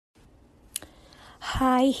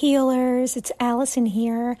Hi, healers. It's Allison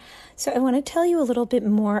here. So I want to tell you a little bit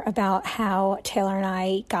more about how Taylor and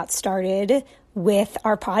I got started with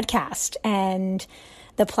our podcast. And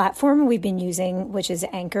the platform we've been using, which is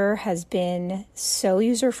Anchor, has been so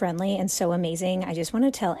user-friendly and so amazing. I just want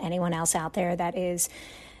to tell anyone else out there that is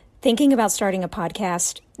thinking about starting a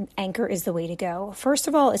podcast, Anchor is the way to go. First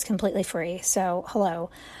of all, it's completely free. So hello.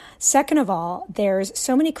 Second of all, there's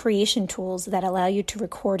so many creation tools that allow you to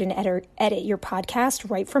record and edit your podcast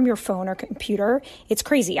right from your phone or computer. It's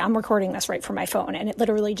crazy. I'm recording this right from my phone, and it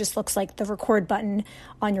literally just looks like the record button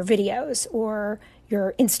on your videos or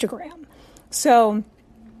your Instagram. So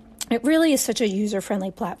it really is such a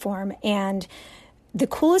user-friendly platform. And the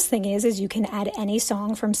coolest thing is you can add any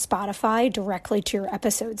song from Spotify directly to your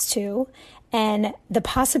episodes too. And the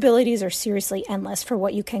possibilities are seriously endless for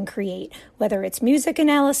what you can create, whether it's music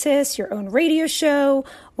analysis, your own radio show,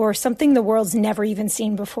 or something the world's never even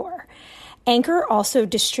seen before. Anchor also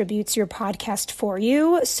distributes your podcast for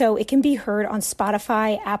you, so it can be heard on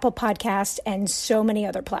Spotify, Apple Podcasts, and so many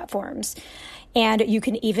other platforms. And you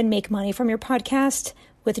can even make money from your podcast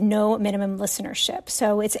with no minimum listenership.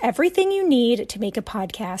 So it's everything you need to make a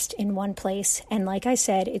podcast in one place. And like I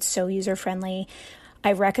said, it's so user-friendly.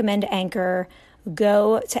 I recommend Anchor.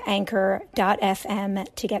 Go to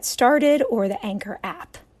anchor.fm to get started, or the Anchor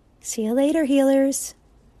app. See you later, healers.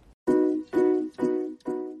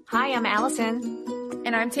 Hi, I'm Allison.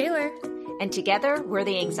 And I'm Taylor. And together, we're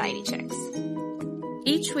the Anxiety Chicks.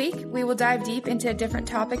 Each week, we will dive deep into a different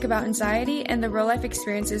topic about anxiety and the real-life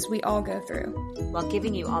experiences we all go through, while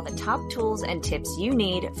giving you all the top tools and tips you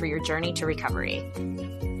need for your journey to recovery.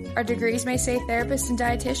 Our degrees may say therapist and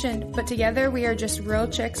dietitian, but together we are just real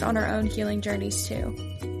chicks on our own healing journeys too.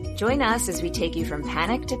 Join us as we take you from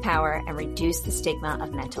panic to power and reduce the stigma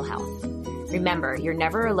of mental health. Remember, you're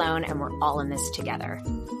never alone, and we're all in this together.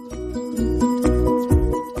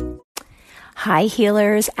 Hi,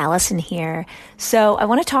 healers. Allison here. So I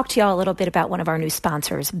want to talk to y'all a little bit about one of our new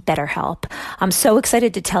sponsors, BetterHelp. I'm so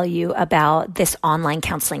excited to tell you about this online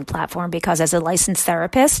counseling platform because as a licensed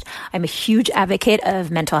therapist, I'm a huge advocate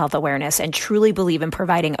of mental health awareness and truly believe in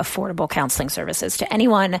providing affordable counseling services to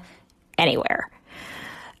anyone, anywhere.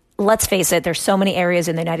 Let's face it, there's so many areas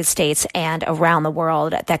in the United States and around the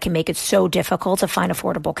world that can make it so difficult to find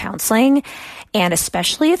affordable counseling. And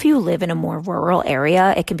especially if you live in a more rural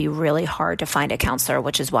area, it can be really hard to find a counselor,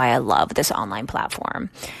 which is why I love this online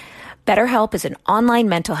platform. BetterHelp is an online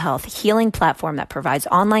mental health healing platform that provides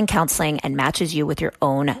online counseling and matches you with your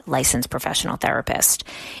own licensed professional therapist.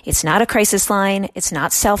 It's not a crisis line. It's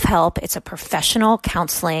not self-help. It's a professional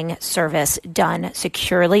counseling service done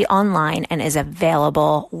securely online and is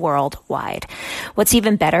available worldwide. What's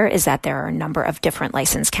even better is that there are a number of different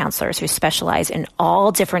licensed counselors who specialize in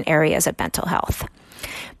all different areas of mental health.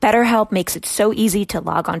 BetterHelp makes it so easy to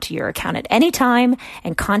log onto your account at any time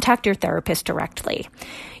and contact your therapist directly.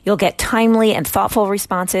 You'll get timely and thoughtful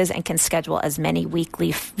responses and can schedule as many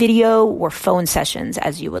weekly video or phone sessions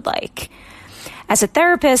as you would like. As a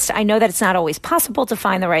therapist, I know that it's not always possible to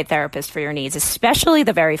find the right therapist for your needs, especially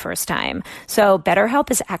the very first time. So BetterHelp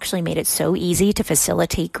has actually made it so easy to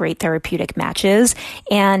facilitate great therapeutic matches.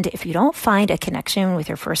 And if you don't find a connection with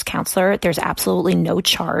your first counselor, there's absolutely no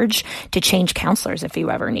charge to change counselors if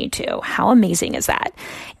you ever need to. How amazing is that?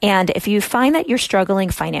 And if you find that you're struggling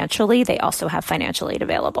financially, they also have financial aid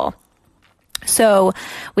available. So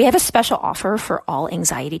we have a special offer for all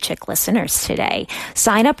Anxiety Chick listeners today.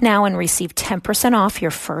 Sign up now and receive 10% off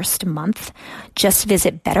your first month. Just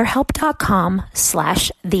visit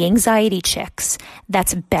betterhelp.com/theanxietychicks.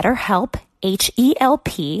 That's BetterHelp,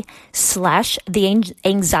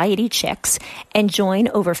 HELP/theanxietychicks, and join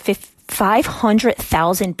over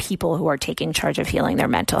 500,000 people who are taking charge of healing their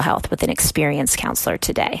mental health with an experienced counselor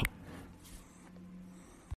today.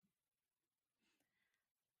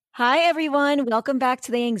 Hi, everyone. Welcome back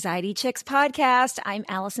to the Anxiety Chicks podcast. I'm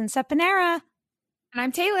Allison Sepanera. And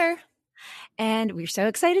I'm Taylor. And we're so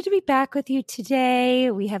excited to be back with you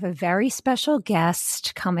today. We have a very special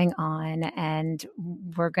guest coming on, and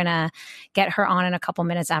we're going to get her on in a couple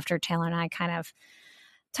minutes after Taylor and I kind of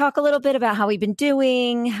talk a little bit about how we've been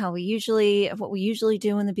doing, what we usually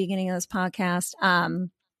do in the beginning of this podcast.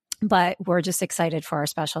 But we're just excited for our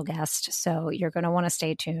special guest. So you're going to want to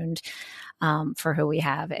stay tuned for who we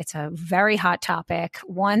have. It's a very hot topic,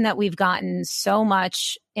 one that we've gotten so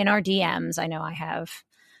much in our DMs. I know I have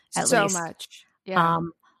at so least. much. Yeah.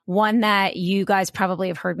 One that you guys probably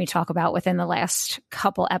have heard me talk about within the last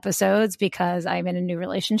couple episodes because I'm in a new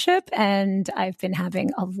relationship and I've been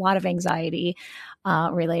having a lot of anxiety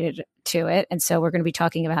related to it. And so we're going to be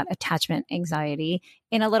talking about attachment anxiety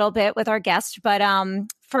in a little bit with our guest. But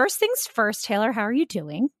first things first, Taylor, how are you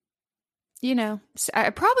doing?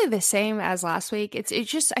 Probably the same as last week. It's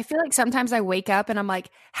just, I feel like sometimes I wake up and I'm like,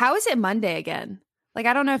 how is it Monday again? Like,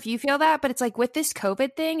 I don't know if you feel that, but it's like with this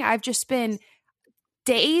COVID thing,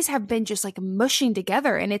 days have been just like mushing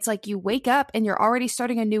together. And it's like you wake up and you're already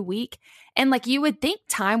starting a new week. And like you would think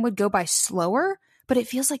time would go by slower, but it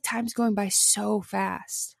feels like time's going by so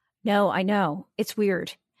fast. No, I know. It's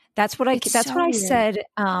weird. That's what I said.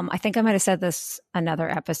 I think I might have said this another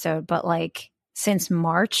episode, but like since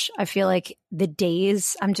March, I feel like the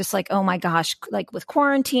days, I'm just like, oh my gosh, like with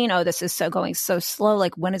quarantine, oh, this is going so slow.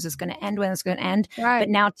 Like, when is this going to end? When is it going to end? Right. But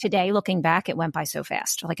now today, looking back, it went by so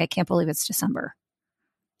fast. Like, I can't believe it's December.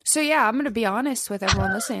 So yeah, I'm going to be honest with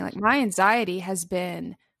everyone listening. Like, my anxiety has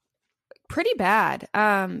been pretty bad.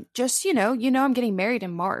 Just, I'm getting married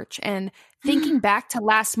in March, and thinking back to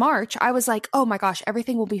last March, I was like, oh my gosh,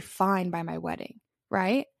 everything will be fine by my wedding.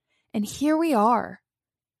 Right. And here we are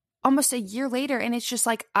almost a year later. And it's just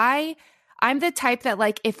like, I'm the type that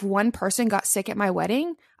like, if one person got sick at my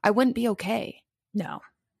wedding, I wouldn't be okay. No.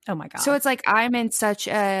 Oh my God. So it's like, I'm in such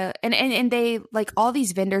a, and they like all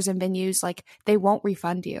these vendors and venues, like they won't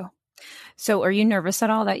refund you. So are you nervous at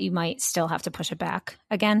all that you might still have to push it back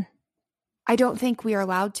again? I don't think we are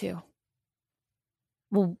allowed to.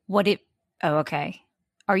 Well, okay.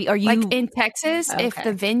 Are you like in Texas, okay. If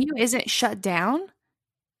the venue isn't shut down,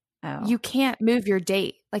 you can't move your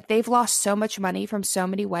date. Like they've lost so much money from so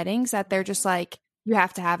many weddings that they're just like, you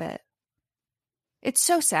have to have it. It's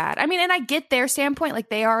so sad. I mean, and I get their standpoint. Like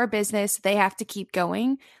they are a business. They have to keep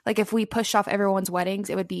going. Like if we push off everyone's weddings,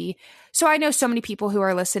 it would be. So I know so many people who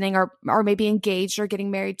are listening are maybe engaged or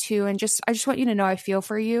getting married too. And I just want you to know I feel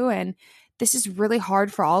for you. And this is really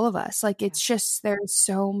hard for all of us. Like it's just, there's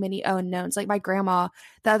so many unknowns. Like my grandma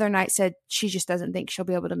the other night said she just doesn't think she'll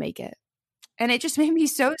be able to make it. And it just made me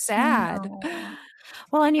so sad.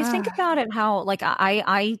 Well, and you think about it, how like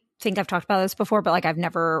I think I've talked about this before, but like I've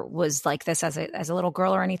never was like this as a little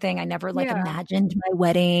girl or anything. I never like imagined my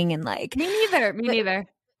wedding and like me neither.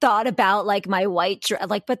 Thought about like my white dress,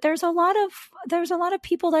 like, but there's a lot of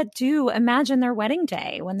people that do imagine their wedding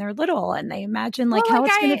day when they're little, and they imagine like how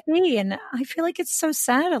it's going to be. And I feel like it's so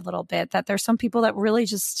sad a little bit that there's some people that really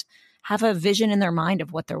just have a vision in their mind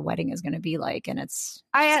of what their wedding is going to be like. And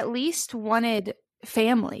I at least wanted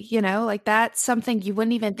family, like that's something you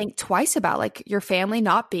wouldn't even think twice about, like your family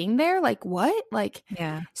not being there. Like what? Like,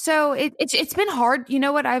 yeah. So it's been hard. You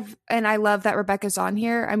know what I love that Rebecca's on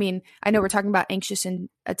here. I mean, I know we're talking about anxious and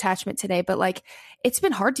attachment today, but like, it's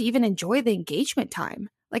been hard to even enjoy the engagement time.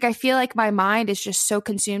 Like, I feel like my mind is just so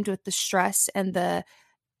consumed with the stress and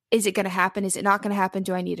is it going to happen? Is it not going to happen?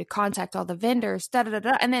 Do I need to contact all the vendors? Da, da, da,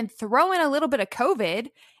 da. And then throw in a little bit of COVID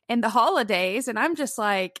and the holidays. And I'm just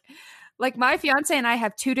like my fiance and I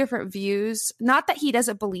have two different views. Not that he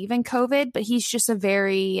doesn't believe in COVID, but he's just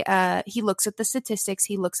he looks at the statistics.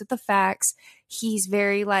 He looks at the facts. He's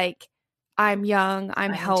very like, I'm young,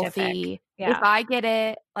 I'm healthy. Yeah. If I get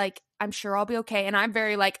it, like, I'm sure I'll be okay. And I'm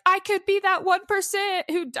very like, I could be that 1%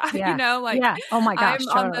 who died, yeah. Oh my gosh,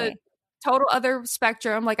 I'm on the total other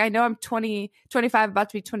spectrum. Like, I know I'm 20, 25, about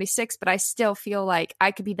to be 26, but I still feel like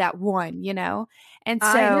I could be that one, And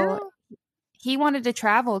so he wanted to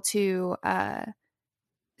travel to to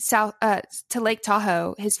Lake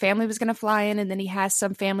Tahoe. His family was going to fly in, and then he has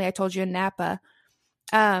some family, I told you, in Napa,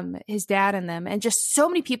 his dad and them, and just so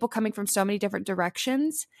many people coming from so many different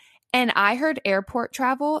directions. And I heard airport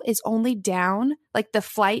travel is only down, like the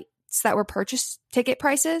flights that were ticket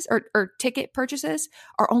prices or ticket purchases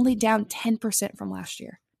are only down 10% from last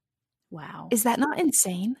year. Wow. Is that not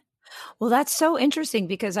insane? Well, that's so interesting,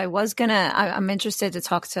 because I'm interested to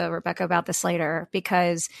talk to Rebecca about this later,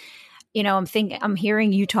 because, I'm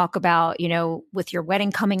hearing you talk about, with your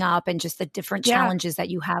wedding coming up and just the different challenges that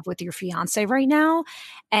you have with your fiance right now,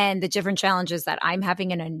 and the different challenges that I'm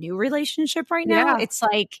having in a new relationship right now. Yeah.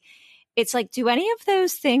 It's like, do any of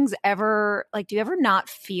those things ever, like, do you ever not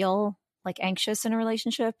feel like anxious in a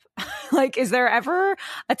relationship? Like, is there ever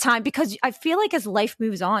a time, because I feel like as life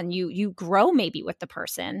moves on, you grow maybe with the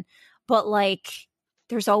person, but like,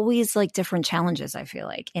 there's always like different challenges, I feel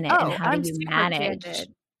like, in it. And how do you manage?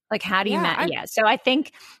 Like, how do you manage? Yeah. So I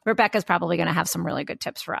think Rebecca's probably going to have some really good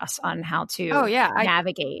tips for us on how to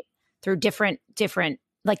navigate through different,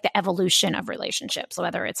 like the evolution of relationships,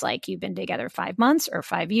 whether it's like you've been together 5 months or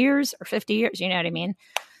 5 years or 50 years, you know what I mean?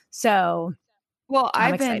 So, well,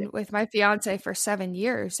 I've been with my fiance for 7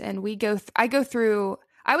 years, and I go through,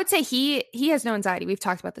 I would say he has no anxiety. We've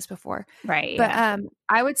talked about this before. Right. But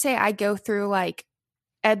I would say I go through like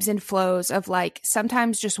ebbs and flows of like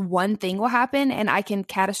sometimes just one thing will happen and I can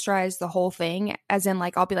categorize the whole thing as in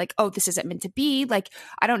like I'll be like, oh, this isn't meant to be. Like,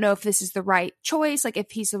 I don't know if this is the right choice, like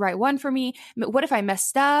if he's the right one for me. What if I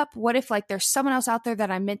messed up? What if like there's someone else out there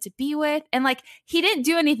that I'm meant to be with? And like he didn't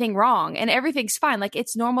do anything wrong and everything's fine. Like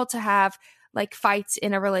it's normal to have like fights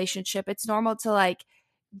in a relationship. It's normal to like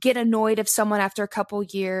get annoyed of someone after a couple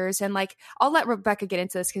years. And like, I'll let Rebecca get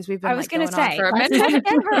into this because we've been I was like going to going on say, for a let's minute.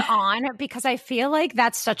 get her on because I feel like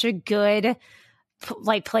that's such a good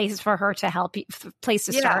like place for her to help you, place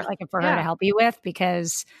to start, like for her to help you with,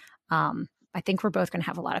 because I think we're both going to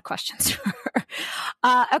have a lot of questions for her.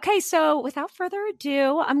 Okay, so without further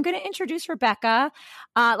ado, I'm going to introduce Rebecca,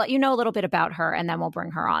 let you know a little bit about her, and then we'll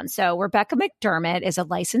bring her on. So Rebecca McDermott is a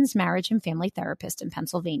licensed marriage and family therapist in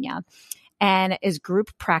Pennsylvania and is group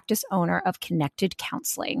practice owner of Connected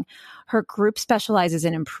Counseling. Her group specializes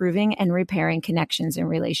in improving and repairing connections in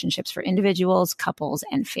relationships for individuals, couples,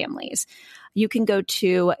 and families. You can go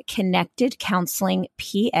to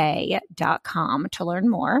connectedcounselingpa.com to learn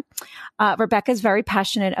more. Rebecca is very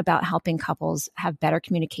passionate about helping couples have better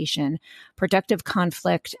communication, productive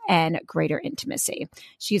conflict, and greater intimacy.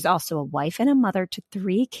 She's also a wife and a mother to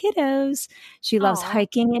 3 kiddos. She loves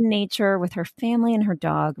hiking in nature with her family and her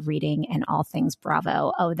dog, reading, and all things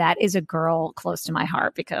Bravo. Oh, that is a girl close to my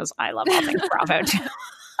heart because I love all things Bravo too.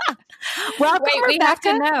 Welcome, Wait, Rebecca. we have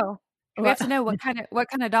to know. We have to know what kind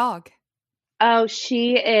of dog. Oh,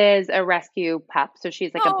 she is a rescue pup. So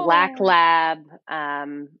she's like a black lab. I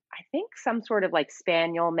think some sort of like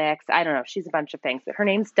spaniel mix. I don't know. She's a bunch of things, but her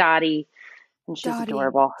name's Dottie and she's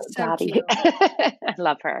adorable. So Dottie. cute. I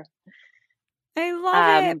love her. I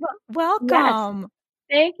love it. Welcome. Yes.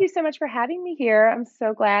 Thank you so much for having me here. I'm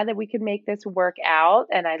so glad that we could make this work out.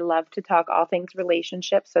 And I love to talk all things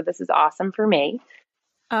relationships. So this is awesome for me.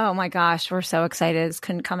 Oh my gosh, we're so excited. This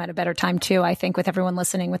couldn't come at a better time too. I think with everyone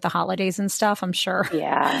listening with the holidays and stuff, I'm sure.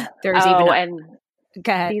 Yeah. There's and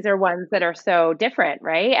go ahead. These are ones that are so different,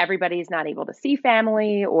 right? Everybody's not able to see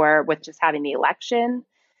family, or with just having the election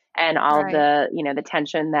and all the, the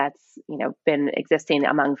tension that's, been existing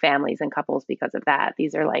among families and couples because of that.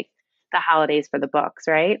 These are like the holidays for the books,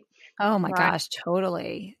 right? Oh my gosh,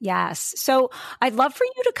 totally. Yes. So I'd love for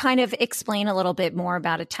you to kind of explain a little bit more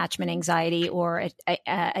about attachment anxiety or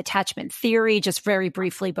attachment theory, just very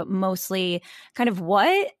briefly, but mostly kind of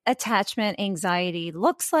what attachment anxiety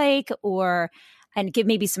looks like, and give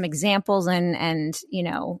maybe some examples and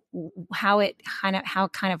how it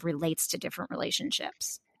kind of relates to different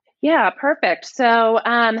relationships. Yeah, perfect. So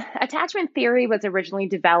attachment theory was originally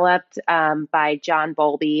developed by John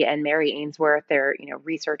Bowlby and Mary Ainsworth. They're,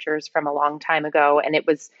 researchers from a long time ago. And it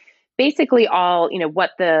was basically all,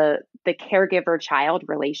 what the caregiver-child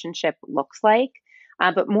relationship looks like.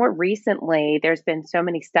 But more recently, there's been so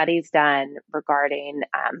many studies done regarding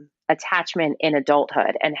attachment in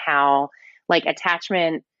adulthood and how like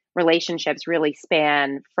attachment relationships really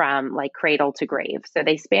span from like cradle to grave. So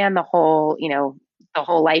they span the whole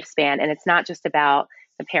lifespan. And it's not just about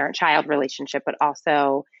the parent-child relationship, but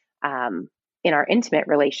also in our intimate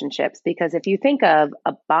relationships. Because if you think of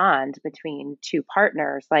a bond between two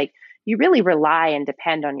partners, like you really rely and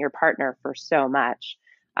depend on your partner for so much.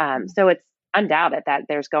 So it's undoubted that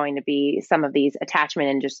there's going to be some of these attachment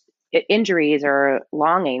and just injuries or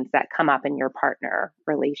longings that come up in your partner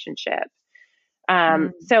relationship.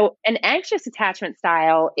 So an anxious attachment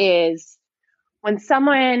style is when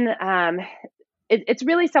someone, it's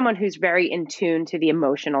really someone who's very in tune to the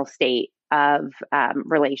emotional state of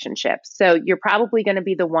relationships. So you're probably going to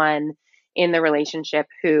be the one in the relationship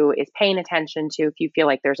who is paying attention to if you feel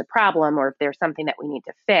like there's a problem or if there's something that we need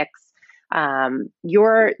to fix.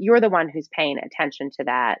 You're the one who's paying attention to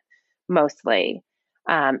that mostly.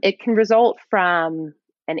 It can result from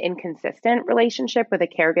an inconsistent relationship with a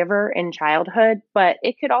caregiver in childhood, but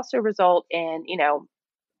it could also result in,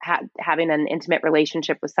 having an intimate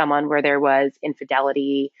relationship with someone where there was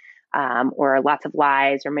infidelity or lots of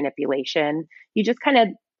lies or manipulation. You just kind of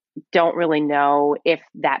don't really know if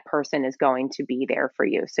that person is going to be there for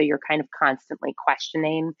you. So you're kind of constantly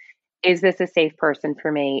questioning, is this a safe person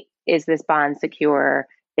for me? Is this bond secure?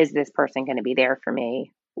 Is this person going to be there for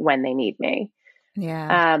me when they need me?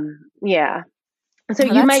 Yeah. Yeah. So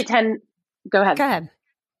you might go ahead. Go ahead.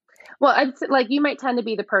 Well, it's like you might tend to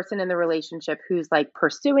be the person in the relationship who's like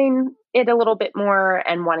pursuing it a little bit more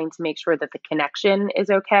and wanting to make sure that the connection is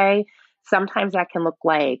okay. Sometimes that can look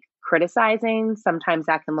like criticizing. Sometimes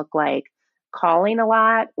that can look like calling a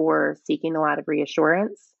lot or seeking a lot of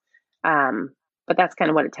reassurance. But that's kind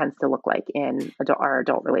of what it tends to look like in our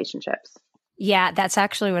adult relationships. Yeah, that's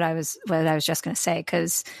actually what I was just going to say.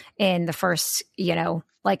 Because in the first,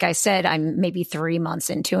 like I said, I'm maybe 3 months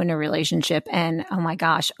into in a relationship, and oh my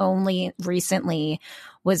gosh, only recently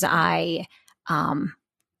was I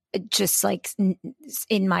just like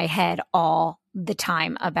in my head all the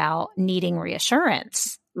time about needing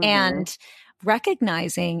reassurance and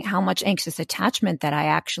recognizing how much anxious attachment that I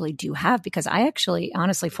actually do have, because I actually,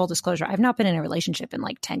 honestly, full disclosure, I've not been in a relationship in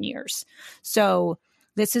like 10 years. So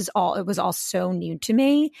it was all so new to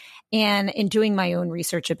me. And in doing my own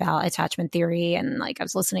research about attachment theory, and like I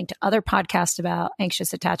was listening to other podcasts about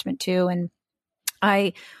anxious attachment too. And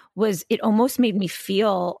it almost made me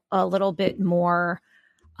feel a little bit more,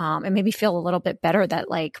 it made me feel a little bit better that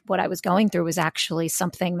like what I was going through was actually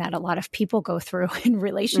something that a lot of people go through in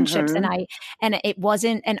relationships. And it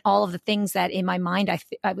wasn't, and all of the things that in my mind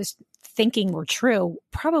I was thinking were true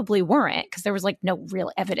probably weren't, because there was like no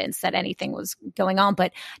real evidence that anything was going on.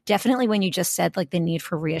 But definitely when you just said like the need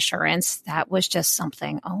for reassurance, that was just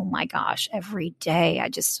something, oh my gosh, every day I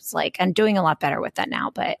just was like, I'm doing a lot better with that now,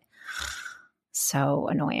 but so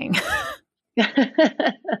annoying.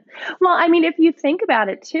 Well, I mean, if you think about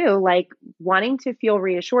it too, like wanting to feel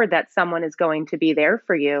reassured that someone is going to be there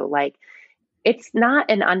for you, like it's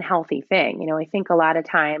not an unhealthy thing. I think a lot of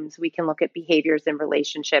times we can look at behaviors in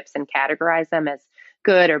relationships and categorize them as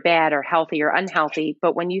good or bad or healthy or unhealthy.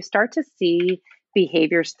 But when you start to see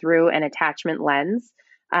behaviors through an attachment lens,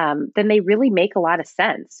 then they really make a lot of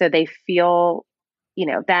sense. So they feel,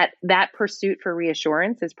 that pursuit for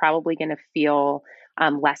reassurance is probably going to feel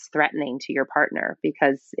less threatening to your partner,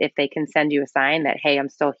 because if they can send you a sign that, hey, I'm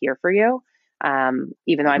still here for you,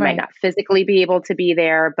 even though I might not physically be able to be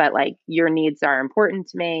there, but like your needs are important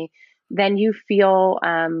to me, then you feel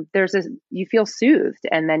you feel soothed,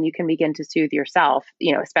 and then you can begin to soothe yourself,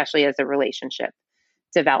 especially as a relationship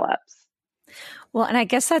develops. Well, and I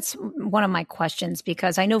guess that's one of my questions,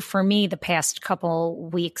 because I know for me, the past couple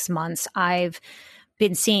weeks, months, I've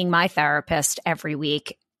been seeing my therapist every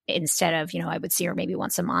week instead of, I would see her maybe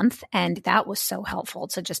once a month. And that was so helpful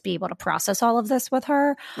to just be able to process all of this with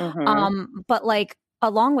her. But like,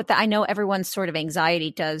 along with that, I know everyone's sort of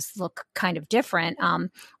anxiety does look kind of different.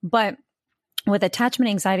 But with attachment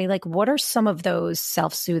anxiety, like what are some of those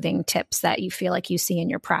self-soothing tips that you feel like you see in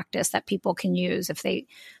your practice that people can use if they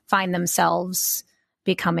find themselves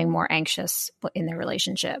becoming more anxious in their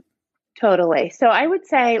relationship? Totally. So I would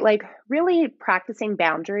say like really practicing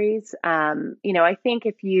boundaries. I think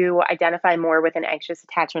if you identify more with an anxious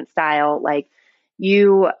attachment style, like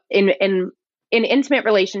you in intimate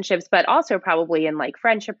relationships, but also probably in like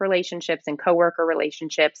friendship relationships and coworker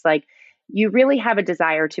relationships, like you really have a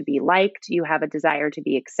desire to be liked, you have a desire to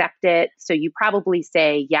be accepted. So you probably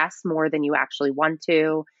say yes more than you actually want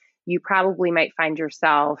to. You probably might find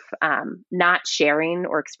yourself not sharing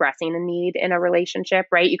or expressing a need in a relationship,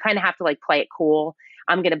 right? You kind of have to like play it cool.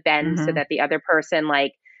 I'm going to bend so that the other person,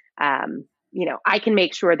 like, I can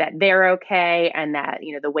make sure that they're okay, and that,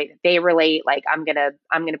 the way that they relate, like I'm going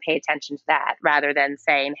to pay attention to that, rather than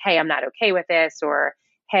saying, hey, I'm not okay with this, or,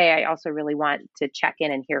 hey, I also really want to check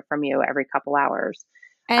in and hear from you every couple hours.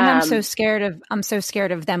 And I'm so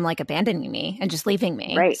scared of them like abandoning me and just leaving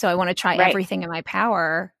me. Right. So I want to try everything in my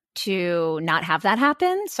power to not have that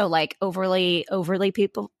happen. So like overly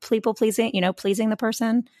people pleasing, pleasing the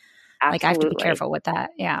person. Absolutely. Like I have to be careful with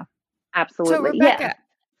that. Yeah. Absolutely. So Rebecca,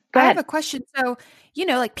 I have a question. So,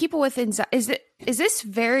 like people with anxiety, is this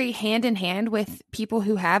very hand in hand with people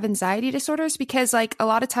who have anxiety disorders? Because like a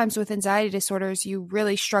lot of times with anxiety disorders, you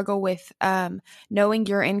really struggle with knowing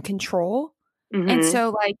you're in control. And so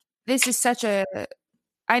like, this is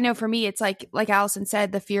I know for me, it's like Allison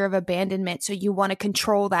said, the fear of abandonment. So you want to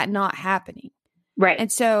control that not happening. Right. And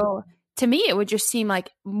so to me, it would just seem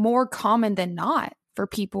like more common than not for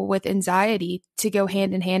people with anxiety to go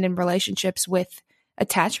hand in hand in relationships with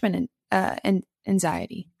attachment and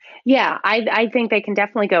anxiety. Yeah, I think they can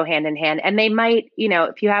definitely go hand in hand. And they might,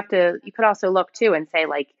 if you could also look too and say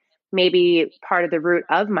like, maybe part of the root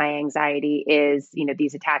of my anxiety is,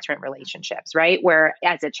 these attachment relationships, right? Where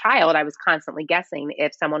as a child, I was constantly guessing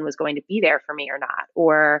if someone was going to be there for me or not.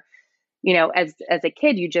 Or, as a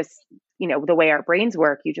kid, you just, the way our brains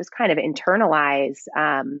work, you just kind of internalize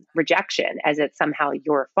rejection as it's somehow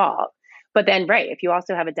your fault. But then, right, if you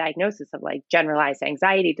also have a diagnosis of like generalized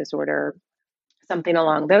anxiety disorder, something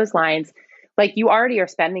along those lines, like you already are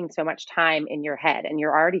spending so much time in your head, and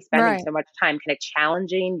you're already spending so much time kind of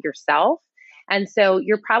challenging yourself. And so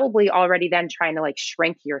you're probably already then trying to like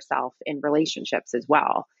shrink yourself in relationships as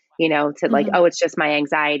well, to like, oh, it's just my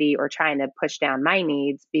anxiety, or trying to push down my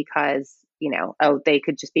needs because, oh, they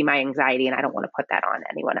could just be my anxiety and I don't want to put that on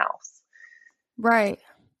anyone else. Right.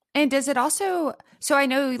 And does it also, so I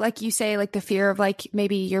know like you say like the fear of like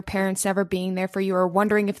maybe your parents never being there for you or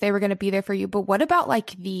wondering if they were going to be there for you, but what about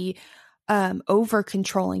like the over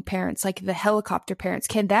controlling parents, like the helicopter parents?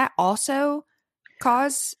 Can that also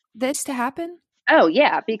cause this to happen? Oh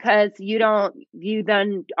yeah, because you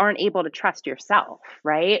then aren't able to trust yourself,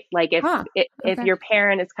 right? Like Huh. if Okay. your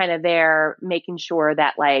parent is kind of there making sure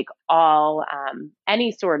that like all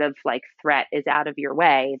any sort of like threat is out of your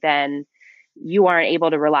way, then you aren't able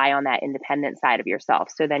to rely on that independent side of yourself.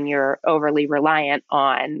 So then you're overly reliant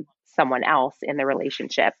on someone else in the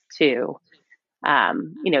relationship to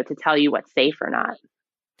to tell you what's safe or not.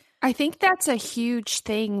 I think that's a huge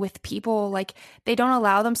thing with people. Like, they don't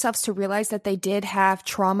allow themselves to realize that they did have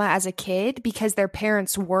trauma as a kid because their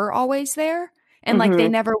parents were always there. And like, they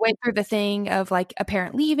Hmm. never went through the thing of like a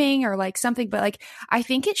parent leaving or like something. But like, I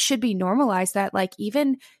think it should be normalized that like,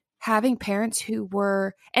 even having parents who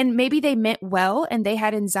were, and maybe they meant well and they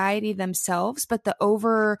had anxiety themselves, but the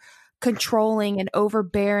over controlling and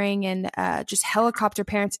overbearing and just helicopter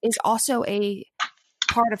parents is also a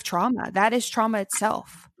part of trauma. That is trauma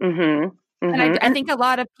itself. Hmm. And Hmm. I think a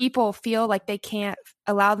lot of people feel like they can't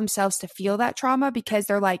allow themselves to feel that trauma because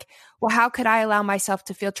they're like, well, how could I allow myself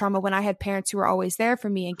to feel trauma when I had parents who were always there for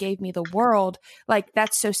me and gave me the world? Like,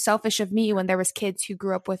 that's so selfish of me when there was kids who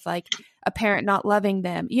grew up with like a parent not loving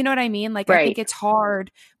them. You know what I mean? Like, I Right. think it's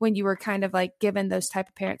hard when you were kind of like given those type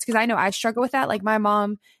of parents. Cause I know I struggle with that. Like, my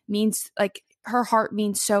mom means like her heart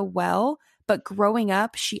means so well, but growing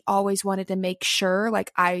up, she always wanted to make sure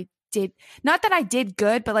like I did not that I did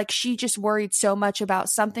good, but like she just worried so much about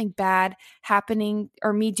something bad happening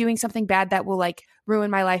or me doing something bad that will like ruin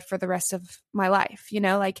my life for the rest of my life. You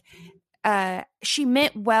know, like she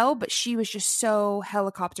meant well, but she was just so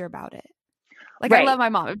helicopter about it. Like, I Right. love my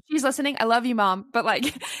mom. If she's listening, I love you, mom. But like,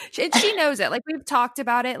 she knows it. Like, we've talked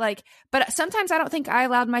about it. Like, but sometimes I don't think I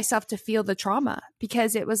allowed myself to feel the trauma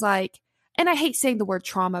because it was like, and I hate saying the word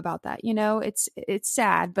trauma about that. You know, it's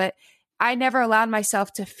sad, but I never allowed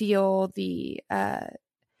myself to feel the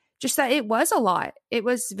just that it was a lot. It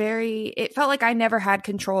was very. It felt like I never had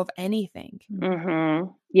control of anything.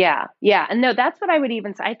 Hmm. Yeah. Yeah. And no, that's what I would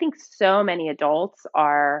even say. I think so many adults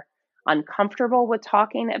are uncomfortable with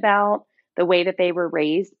talking about the way that they were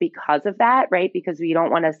raised because of that, right? Because we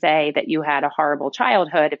don't want to say that you had a horrible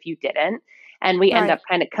childhood if you didn't. And we end Right. up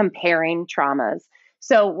kind of comparing traumas.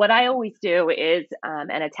 So, what I always do is an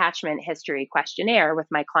attachment history questionnaire with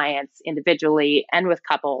my clients individually and with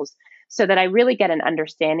couples so that I really get an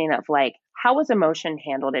understanding of like, how was emotion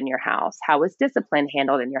handled in your house? How was discipline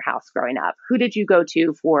handled in your house growing up? Who did you go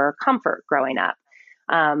to for comfort growing up?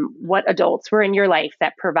 What adults were in your life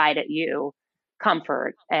that provided you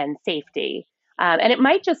comfort and safety? And it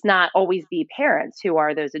might just not always be parents who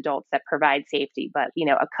are those adults that provide safety, but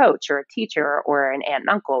a coach or a teacher or an aunt and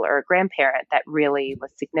uncle or a grandparent that really was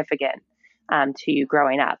significant to you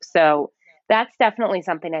growing up. So that's definitely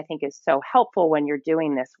something I think is so helpful when you're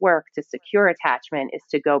doing this work to secure attachment is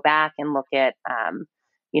to go back and look at,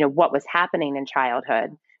 what was happening in childhood.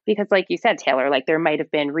 Because like you said, Taylor, like there might have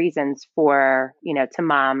been reasons for, for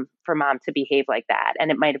mom to behave like that. And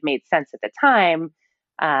it might have made sense at the time.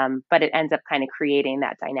 But it ends up kind of creating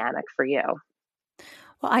that dynamic for you.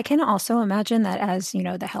 Well, I can also imagine that as,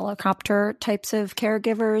 the helicopter types of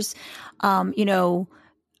caregivers,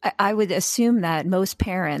 I would assume that most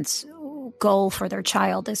parents' goal for their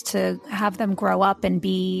child is to have them grow up and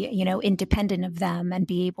be, independent of them and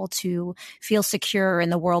be able to feel secure in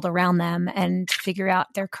the world around them and figure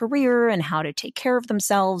out their career and how to take care of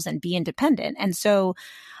themselves and be independent. And so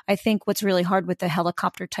I think what's really hard with the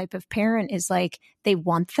helicopter type of parent is like they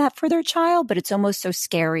want that for their child, but it's almost so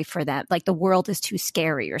scary for them. Like the world is too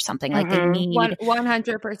scary or something. Like they need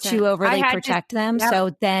 100%. to overly protect them. Yep.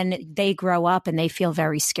 So then they grow up and they feel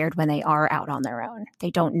very scared when they are out on their own. They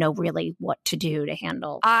don't know really what to do to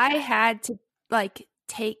handle. I had to like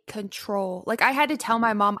take control. Like, I had to tell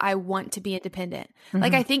my mom I want to be independent.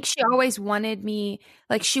 Like, I think she always wanted me,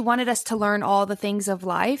 like she wanted us to learn all the things of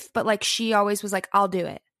life, but like she always was like, I'll do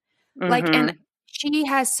it. Like, and she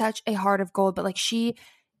has such a heart of gold, but like she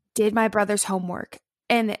did my brother's homework.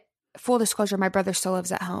 And full disclosure, my brother still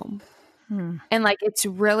lives at home. And like, it's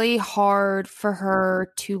really hard for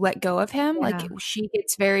her to let go of him. Yeah. Like, she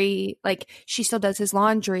gets very, like, she still does his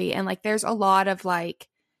laundry. And like, there's a lot of like,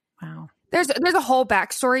 Wow. There's a whole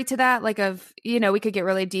backstory to that, like of, we could get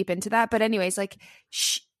really deep into that. But anyways, like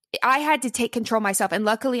I had to take control myself. And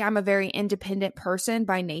luckily I'm a very independent person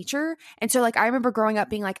by nature. And so like, I remember growing up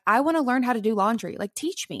being like, I want to learn how to do laundry. Like,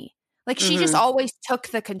 teach me. Like, she just always took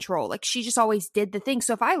the control. Like, she just always did the thing.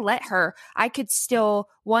 So if I let her, I could still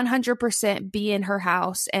 100% be in her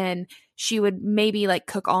house and she would maybe like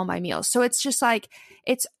cook all my meals. So it's just like,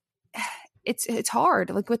 it's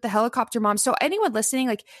hard, like with the helicopter mom. So anyone listening,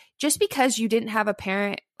 like just because you didn't have a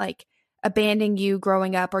parent like abandoning you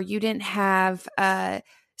growing up, or you didn't have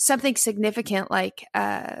something significant like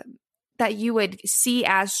that you would see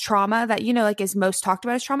as trauma, that, you know, like is most talked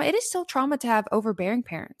about as trauma, it is still trauma to have overbearing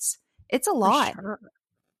parents. It's a lot. For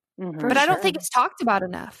sure. But I don't think it's talked about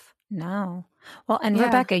enough. No. Well, and Yeah.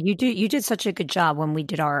 Rebecca, you did such a good job when we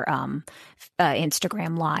did our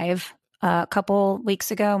Instagram live a couple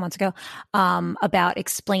months ago, about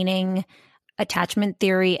explaining attachment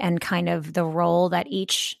theory and kind of the role that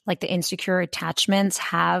each, like the insecure attachments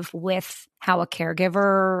have with how a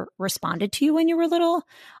caregiver responded to you when you were little.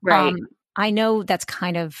 Right. I know that's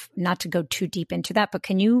kind of not to go too deep into that, but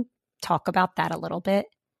can you talk about that a little bit?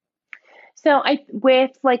 So with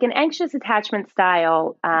like an anxious attachment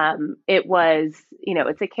style, it was,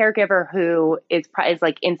 it's a caregiver who is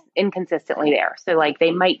like inconsistently there. So like they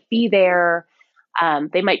might be there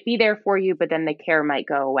for you, but then the care might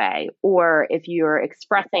go away. Or if you're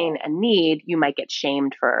expressing a need, you might get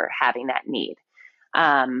shamed for having that need.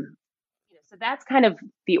 So that's kind of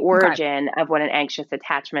the origin of what an anxious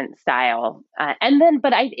attachment style.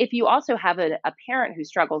 If you also have a parent who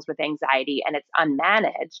struggles with anxiety and it's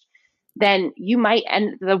unmanaged, then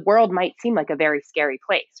and the world might seem like a very scary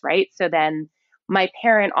place, right? So then my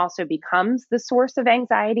parent also becomes the source of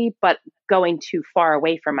anxiety, but going too far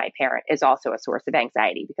away from my parent is also a source of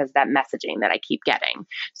anxiety because that messaging that I keep getting.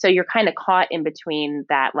 So you're kind of caught in between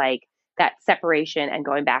that, like that separation and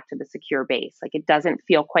going back to the secure base. Like it doesn't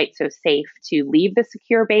feel quite so safe to leave the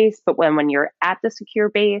secure base, but when you're at the secure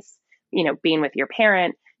base, being with your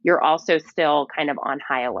parent, you're also still kind of on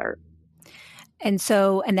high alert. And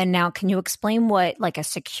then now, can you explain what like a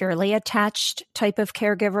securely attached type of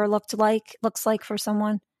caregiver looks like for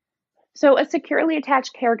someone? So a securely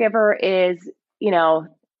attached caregiver is,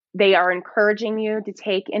 they are encouraging you to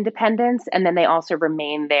take independence, and then they also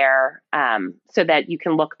remain there so that you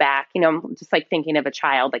can look back, just like thinking of a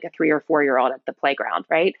child, like a 3 or 4-year-old at the playground,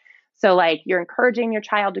 right? So like you're encouraging your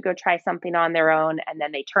child to go try something on their own, and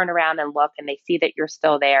then they turn around and look and they see that you're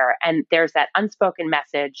still there. And there's that unspoken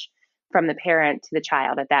message from the parent to the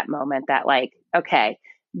child at that moment that like, okay,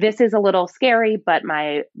 this is a little scary, but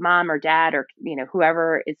my mom or dad or,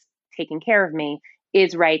 whoever is taking care of me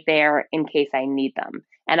is right there in case I need them.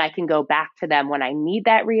 And I can go back to them when I need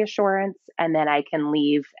that reassurance, and then I can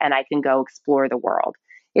leave and I can go explore the world.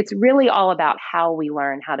 It's really all about how we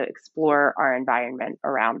learn how to explore our environment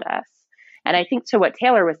around us. And I think to what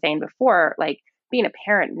Taylor was saying before, like being a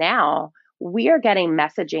parent now, we are getting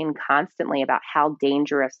messaging constantly about how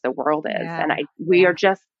dangerous the world is. Yeah. And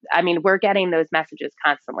we're getting those messages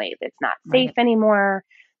constantly. It's not safe anymore.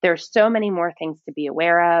 There's so many more things to be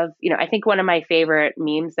aware of. I think one of my favorite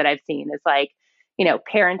memes that I've seen is like,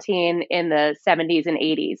 parenting in the 70s and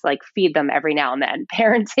 80s, like feed them every now and then.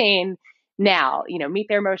 Parenting now, meet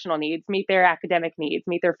their emotional needs, meet their academic needs,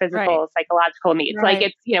 meet their physical, psychological needs. Like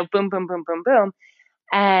it's, boom, boom, boom, boom, boom.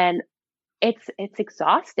 And it's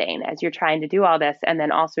exhausting as you're trying to do all this, and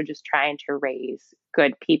then also just trying to raise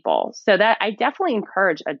good people. So that I definitely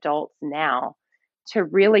encourage adults now to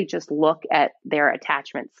really just look at their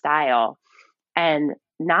attachment style and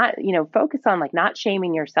not, focus on like not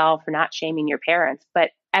shaming yourself or not shaming your parents, but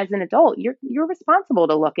as an adult, you're responsible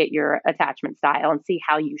to look at your attachment style and see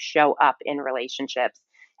how you show up in relationships.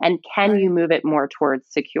 And can you move it more towards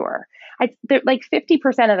secure? Like 50%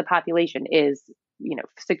 of the population is,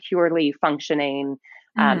 securely functioning,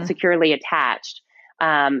 securely attached.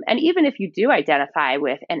 And even if you do identify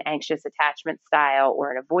with an anxious attachment style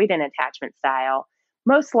or an avoidant attachment style,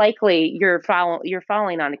 most likely you're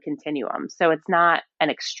falling on a continuum. So it's not an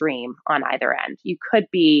extreme on either end. You could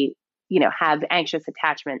be, have anxious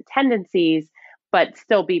attachment tendencies, but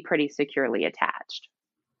still be pretty securely attached.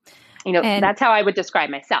 That's how I would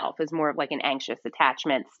describe myself, as more of like an anxious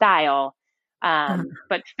attachment style,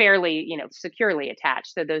 but fairly, securely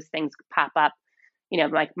attached. So those things pop up,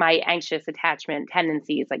 like my anxious attachment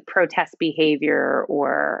tendencies, like protest behavior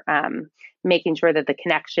or making sure that the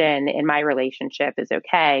connection in my relationship is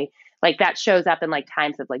okay. Like that shows up in like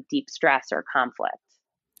times of like deep stress or conflict.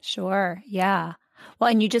 Sure. Yeah. Well,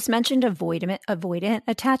 and you just mentioned avoidant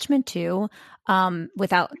attachment too,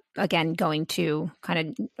 without, again, going to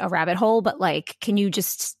kind of a rabbit hole, but like, can you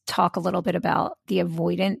just talk a little bit about the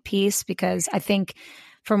avoidant piece? Because I think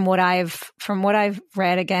from what I've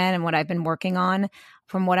read again and what I've been working on,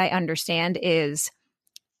 from what I understand is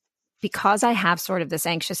because I have sort of this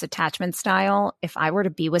anxious attachment style, if I were to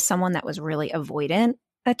be with someone that was really avoidant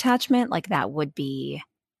attachment, like that would be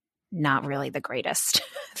not really the greatest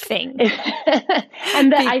thing.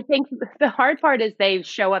 And I think the hard part is they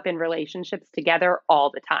show up in relationships together all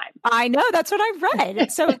the time. I know, that's what I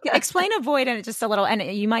read. So explain avoidant just a little, and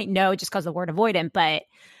you might know just because of the word avoidant, but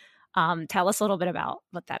tell us a little bit about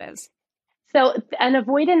what that is. So an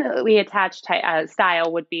avoidantly attached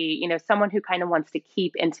style would be, someone who kind of wants to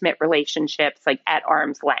keep intimate relationships like at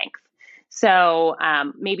arm's length. So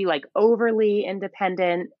maybe like overly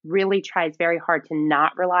independent, really tries very hard to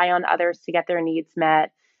not rely on others to get their needs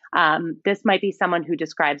met. This might be someone who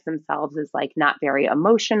describes themselves as like not very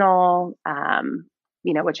emotional,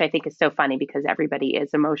 which I think is so funny because everybody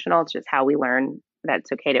is emotional. It's just how we learn that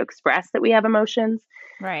it's okay to express that we have emotions.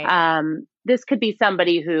 Right. This could be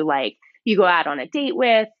somebody who like you go out on a date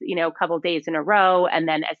with, a couple of days in a row. And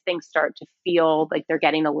then as things start to feel like they're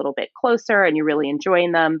getting a little bit closer and you're really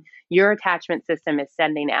enjoying them, your attachment system is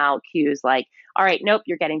sending out cues like, all right, nope,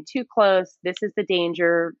 you're getting too close. This is the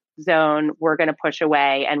danger zone. We're going to push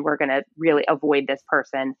away and we're going to really avoid this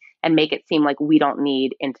person and make it seem like we don't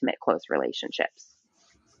need intimate, close relationships.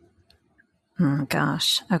 Oh,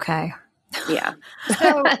 gosh. Okay. Yeah.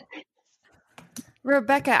 So,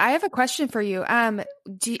 Rebecca, I have a question for you.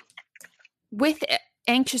 With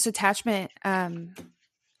anxious attachment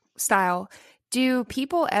style, do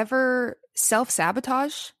people ever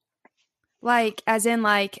self-sabotage? Like, as in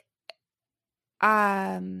like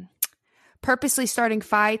purposely starting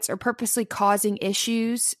fights or purposely causing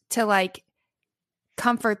issues to like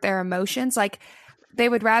comfort their emotions? Like they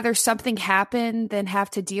would rather something happen than have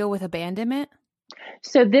to deal with abandonment?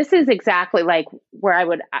 So this is exactly like where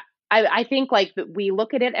I think like we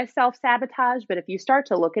look at it as self-sabotage, but if you start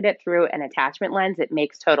to look at it through an attachment lens, it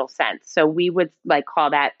makes total sense. So we would like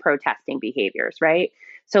call that protesting behaviors, right?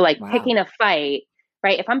 So like picking a fight,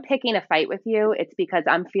 right? If I'm picking a fight with you, it's because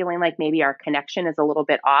I'm feeling like maybe our connection is a little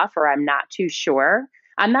bit off or I'm not too sure.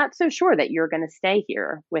 I'm not so sure that you're going to stay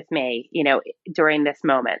here with me, during this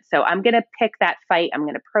moment. So I'm going to pick that fight. I'm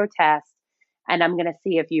going to protest and I'm going to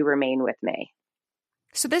see if you remain with me.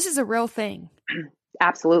 So this is a real thing.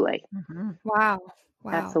 Absolutely. Mm-hmm. Wow.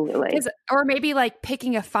 Absolutely. Or maybe like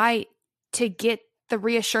picking a fight to get the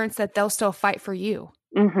reassurance that they'll still fight for you.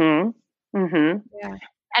 Mm-hmm. Mm-hmm. Yeah.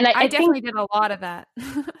 And I definitely think, did a lot of that.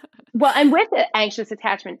 Well, and with anxious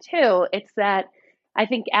attachment too, it's that I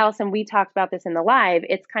think, Allison, we talked about this in the live.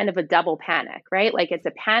 It's kind of a double panic, right? Like it's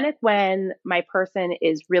a panic when my person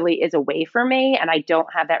is away from me and I don't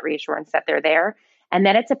have that reassurance that they're there. And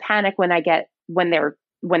then it's a panic when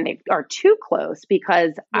they are too close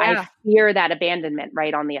because I fear that abandonment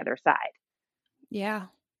right on the other side. Yeah.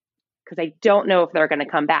 Because I don't know if they're going to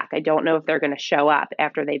come back. I don't know if they're going to show up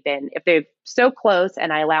after if they're so close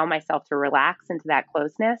and I allow myself to relax into that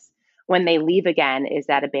closeness. When they leave again, is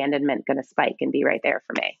that abandonment going to spike and be right there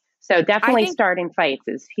for me? So definitely starting fights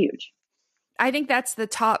is huge. I think that's the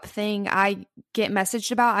top thing I get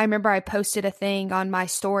messaged about. I remember I posted a thing on my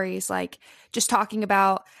stories, like just talking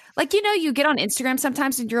about, like, you get on Instagram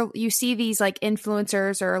sometimes and you see these like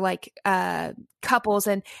influencers or like couples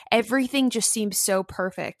and everything just seems so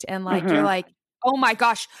perfect. And like, you're like, oh my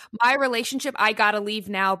gosh, my relationship, I got to leave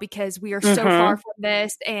now because we are so far from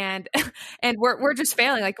this. And we're just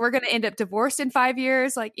failing. Like we're going to end up divorced in 5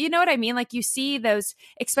 years. Like, you know what I mean? Like you see those,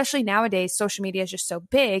 especially nowadays, social media is just so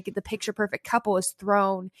big. The picture perfect couple is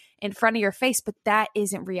thrown in front of your face, but that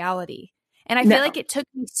isn't reality. And I feel like it took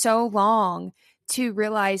me so long to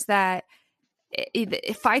realize that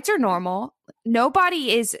fights are normal.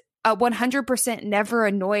 Nobody is 100% never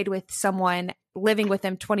annoyed with someone living with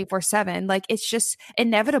them 24/7. Like it's just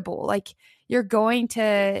inevitable. Like you're going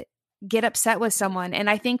to get upset with someone. And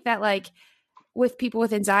I think that like with people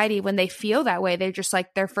with anxiety, when they feel that way, they're just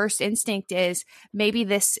like their first instinct is maybe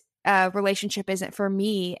this relationship isn't for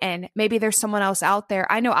me and maybe there's someone else out there.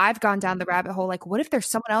 I know I've gone down the rabbit hole. Like, what if there's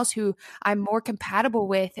someone else who I'm more compatible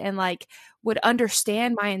with and like would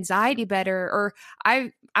understand my anxiety better? Or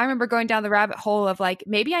I remember going down the rabbit hole of like,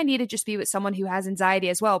 maybe I need to just be with someone who has anxiety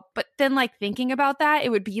as well. But then like thinking about that, it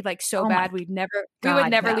would be like so bad. We would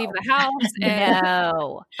never leave the house. And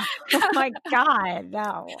no. Oh my God,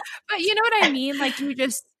 no. But you know what I mean? Like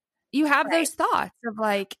you have those thoughts of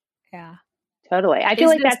like, yeah. Totally. I feel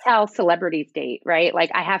like that's how celebrities date, right?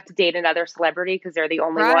 Like I have to date another celebrity because they're the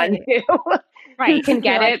only one who can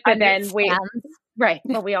get it. But then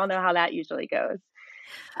but we all know how that usually goes.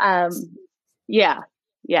 Yeah.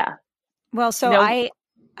 Well, so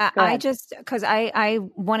I just, because I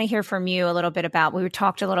want to hear from you a little bit about, we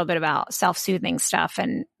talked a little bit about self-soothing stuff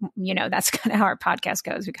and, that's kind of how our podcast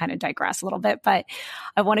goes. We kind of digress a little bit, but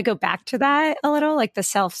I want to go back to that a little, like the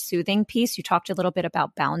self-soothing piece. You talked a little bit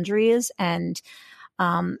about boundaries and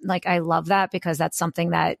Like, I love that because that's something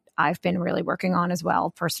that I've been really working on as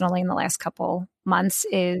well personally in the last couple months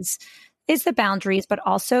is the boundaries, but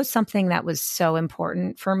also something that was so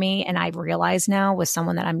important for me. And I've realized now with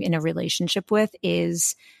someone that I'm in a relationship with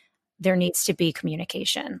is there needs to be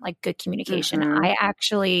communication, like good communication. Mm-hmm.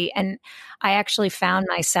 I actually found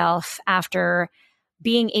myself after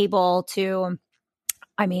being able to,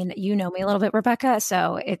 I mean, you know me a little bit, Rebecca,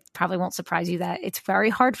 so it probably won't surprise you that it's very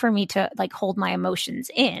hard for me to like hold my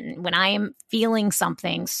emotions in. When I am feeling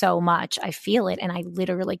something so much, I feel it and I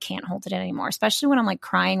literally can't hold it in anymore, especially when I'm like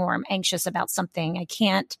crying or I'm anxious about something. I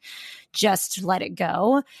can't just let it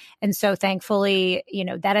go. And so thankfully, you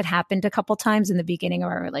know, that had happened a couple times in the beginning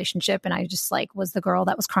of our relationship. And I just like was the girl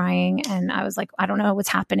that was crying. And I was like, I don't know what's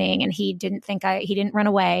happening. And he didn't run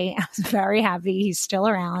away. I was very happy. He's still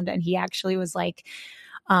around. And he actually was like,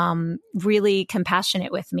 really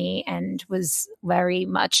compassionate with me and was very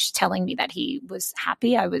much telling me that he was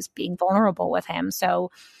happy I was being vulnerable with him.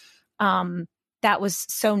 So, that was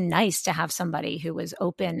so nice to have somebody who was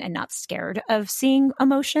open and not scared of seeing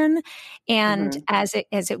emotion. And as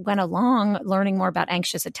it went along, learning more about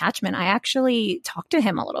anxious attachment, I actually talked to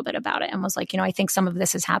him a little bit about it and was like, you know, I think some of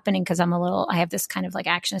this is happening because I have this kind of like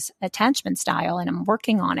anxious attachment style and I'm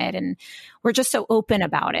working on it. And we're just so open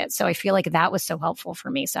about it. So I feel like that was so helpful for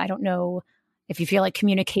me. So I don't know if you feel like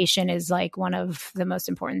communication is like one of the most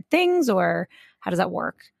important things, or how does that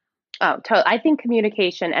work? Oh, totally. I think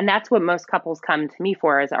communication, and that's what most couples come to me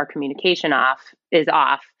for, is our communication is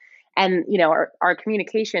off. And, you know, our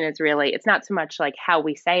communication is really, it's not so much like how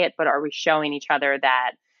we say it, but are we showing each other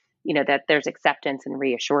that, you know, that there's acceptance and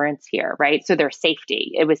reassurance here, right? So there's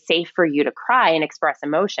safety. It was safe for you to cry and express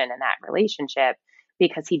emotion in that relationship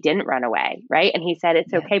because he didn't run away, right? And he said,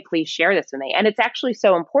 it's okay, please share this with me. And it's actually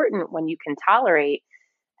so important when you can tolerate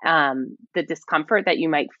the discomfort that you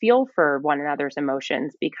might feel for one another's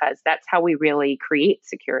emotions, because that's how we really create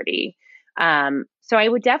security. So I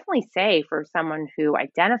would definitely say for someone who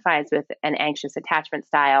identifies with an anxious attachment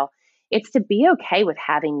style, it's to be okay with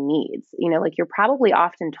having needs. You know, like you're probably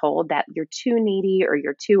often told that you're too needy or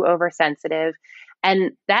you're too oversensitive.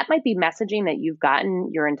 And that might be messaging that you've gotten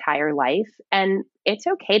your entire life. And it's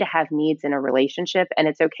okay to have needs in a relationship and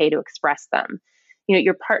it's okay to express them. You know,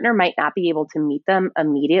 your partner might not be able to meet them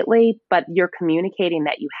immediately, but you're communicating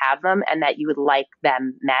that you have them and that you would like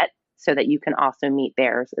them met so that you can also meet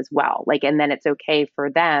theirs as well. Like, and then it's okay for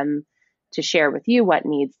them to share with you what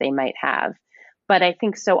needs they might have. But I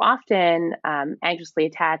think so often anxiously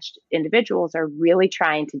attached individuals are really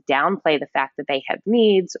trying to downplay the fact that they have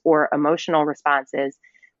needs or emotional responses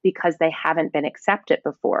because they haven't been accepted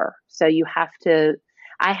before. So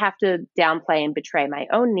I have to downplay and betray my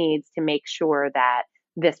own needs to make sure that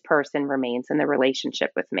this person remains in the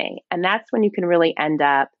relationship with me. And that's when you can really end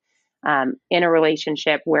up in a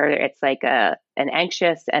relationship where it's like an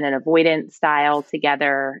anxious and an avoidant style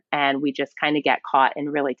together. And we just kind of get caught in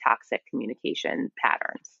really toxic communication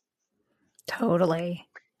patterns. Totally.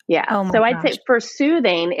 Yeah. Oh my So I'd gosh. say for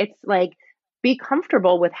soothing, it's like be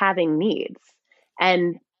comfortable with having needs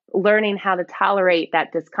and learning how to tolerate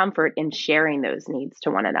that discomfort in sharing those needs to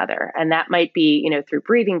one another. And that might be, you know, through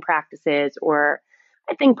breathing practices, or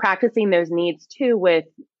I think practicing those needs too with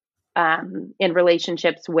in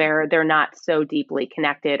relationships where they're not so deeply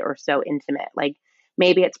connected or so intimate. Like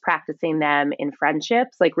maybe it's practicing them in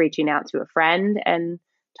friendships, like reaching out to a friend and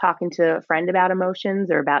talking to a friend about emotions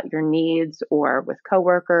or about your needs, or with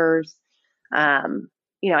coworkers. You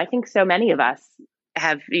know, I think so many of us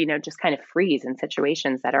have, you know, just kind of freeze in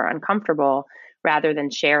situations that are uncomfortable rather than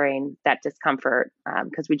sharing that discomfort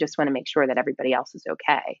because we just want to make sure that everybody else is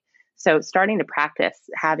okay. So starting to practice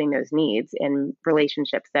having those needs in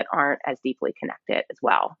relationships that aren't as deeply connected as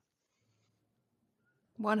well.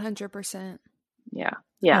 100%. Yeah.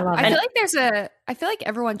 Yeah. I I feel like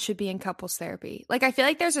everyone should be in couples therapy. Like, I feel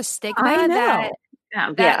like there's a stigma I know.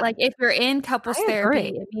 that like if you're in couples I therapy,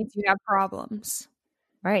 agree. it means you have problems.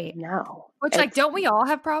 Right. No. Which, like, don't we all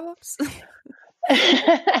have problems?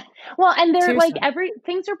 Well, and they're like Seriously.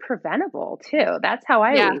 things are preventable too. That's how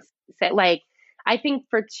I Yeah. always say, like, I think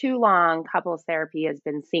for too long, couples therapy has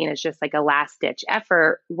been seen as just like a last ditch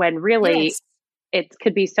effort when really Yes. it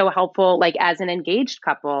could be so helpful, like as an engaged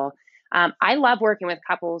couple. I love working with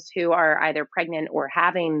couples who are either pregnant or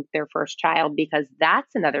having their first child, because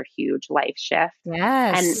that's another huge life shift. And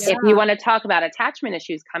Yes. if you want to talk about attachment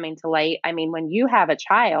issues coming to light, I mean, when you have a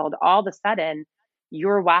child, all of a sudden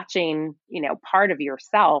you're watching, you know, part of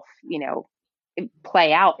yourself, you know,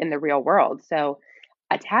 play out in the real world. So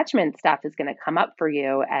attachment stuff is going to come up for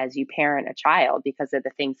you as you parent a child because of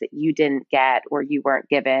the things that you didn't get or you weren't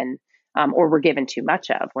given or were given too much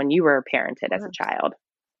of when you were parented as a child.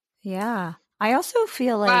 Yeah. I also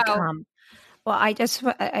feel like, Wow. well, I just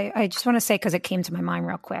want to say, because it came to my mind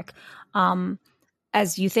real quick.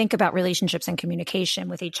 As you think about relationships and communication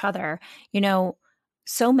with each other,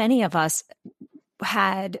 so many of us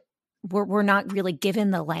were not really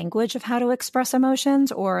given the language of how to express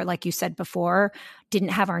emotions, or like you said before, didn't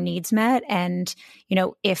have our needs met. And,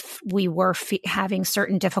 if we were having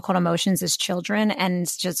certain difficult emotions as children, and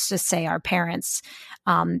just to say our parents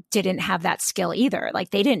didn't have that skill either. Like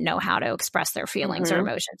they didn't know how to express their feelings or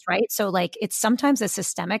emotions, right? So like it's sometimes a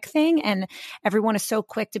systemic thing, and everyone is so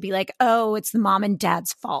quick to be like, oh, it's the mom and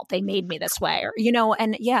dad's fault. They made me this way, or,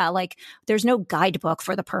 and yeah, like there's no guidebook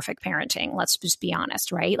for the perfect parenting. Let's just be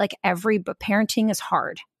honest, right? Like but parenting is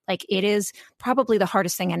hard. Like it is probably the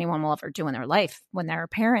hardest thing anyone will ever do in their life when they're a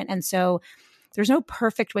parent. And so there's no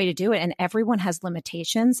perfect way to do it. And everyone has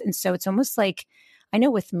limitations. And so it's almost like, I know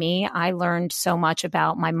with me, I learned so much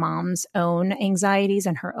about my mom's own anxieties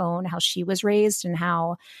and how she was raised, and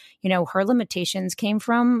how, her limitations came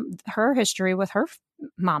from her history with her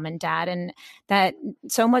mom and dad. And that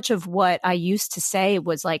so much of what I used to say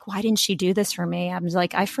was like, why didn't she do this for me? I was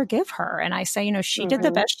like, I forgive her. And I say, she did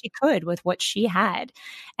the best she could with what she had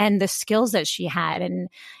and the skills that she had.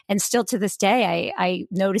 And still to this day, I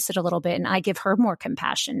notice it a little bit, and I give her more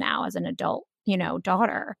compassion now as an adult,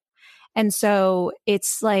 daughter. And so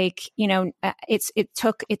it's like, it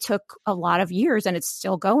took a lot of years, and it's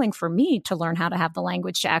still going for me to learn how to have the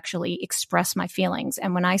language to actually express my feelings.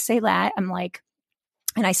 And when I say that, I'm like,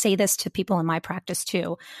 and I say this to people in my practice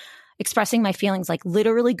too, expressing my feelings, like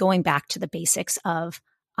literally going back to the basics of,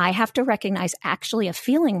 I have to recognize actually a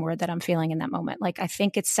feeling word that I'm feeling in that moment. Like I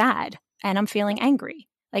think it's sad and I'm feeling angry.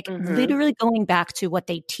 Like literally going back to what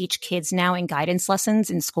they teach kids now in guidance lessons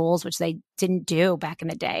in schools, which they didn't do back in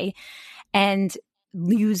the day, and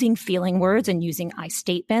using feeling words and using I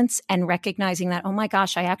statements and recognizing that, oh my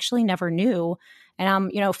gosh, I actually never knew. And I'm,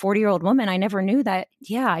 a 40-year-old woman. I never knew that,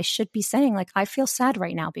 yeah, I should be saying like, I feel sad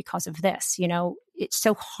right now because of this. It's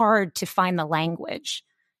so hard to find the language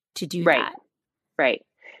to do that. Right.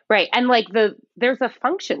 And like there's a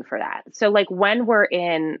function for that. So like when we're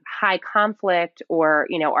in high conflict, or,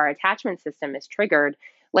 our attachment system is triggered,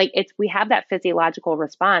 like we have that physiological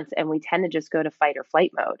response, and we tend to just go to fight or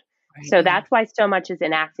flight mode. Right. So that's why so much is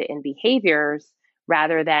enacted in behaviors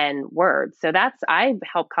rather than words. So I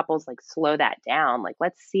help couples like slow that down. Like,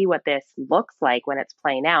 let's see what this looks like when it's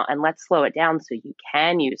playing out, and let's slow it down so you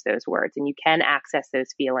can use those words and you can access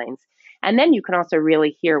those feelings. And then you can also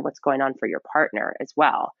really hear what's going on for your partner as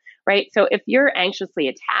well. Right. So if you're anxiously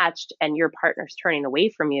attached and your partner's turning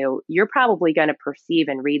away from you, you're probably going to perceive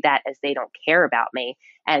and read that as they don't care about me,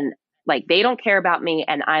 and like they don't care about me,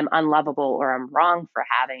 and I'm unlovable, or I'm wrong for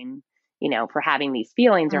having these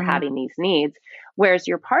feelings or having these needs. Whereas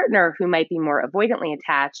your partner, who might be more avoidantly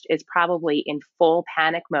attached, is probably in full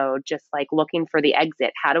panic mode, just like looking for the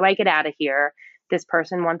exit. How do I get out of here? This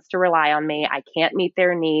person wants to rely on me. I can't meet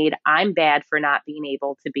their need. I'm bad for not being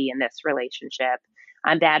able to be in this relationship.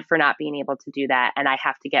 I'm bad for not being able to do that. And I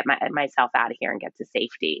have to get myself out of here and get to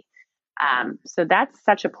safety. So that's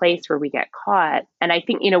such a place where we get caught. And I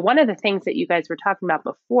think, one of the things that you guys were talking about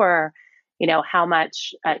before, how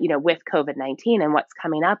much, with COVID-19 and what's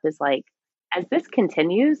coming up is like, as this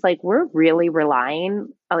continues, like we're really relying,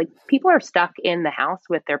 like people are stuck in the house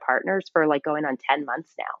with their partners for like going on 10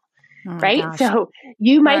 months now. Oh right. Gosh. So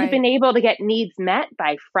you might have been able to get needs met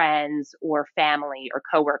by friends or family or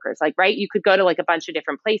coworkers. Like, right. You could go to like a bunch of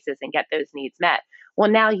different places and get those needs met. Well,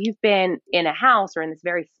 now you've been in a house or in this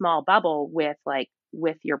very small bubble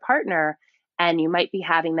with your partner, and you might be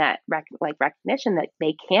having that recognition that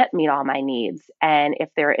they can't meet all my needs. And if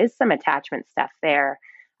there is some attachment stuff there,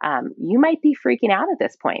 you might be freaking out at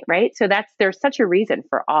this point. Right. So there's such a reason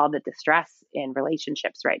for all the distress in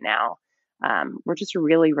relationships right now. We're just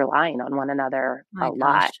really relying on one another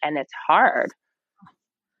lot, and it's hard.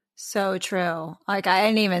 So true. Like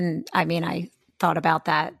I thought about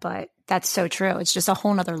that, but that's so true. It's just a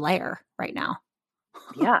whole nother layer right now.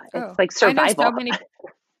 Yeah. It's like survival.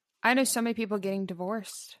 I know so many people getting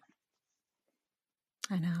divorced.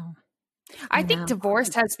 I know. I think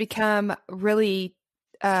divorce has become really,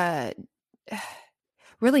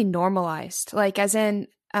 really normalized, like as in,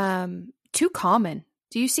 too common.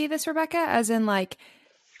 Do you see this, Rebecca? As in, like,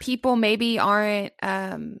 people maybe aren't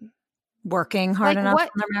working hard enough in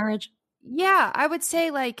their marriage? Yeah, I would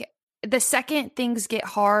say, like, the second things get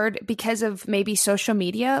hard because of maybe social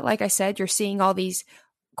media, like I said, you're seeing all these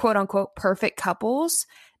quote unquote perfect couples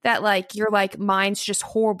that, like, you're like, mine's just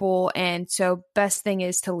horrible, and so best thing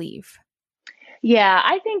is to leave. Yeah,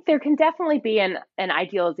 I think there can definitely be an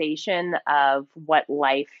idealization of what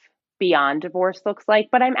life beyond divorce looks like,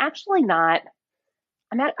 but I'm actually not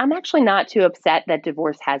too upset that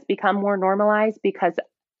divorce has become more normalized because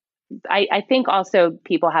I think also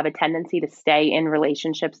people have a tendency to stay in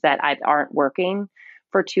relationships that aren't working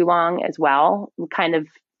for too long as well. Kind of,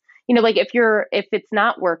 like if it's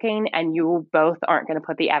not working and you both aren't going to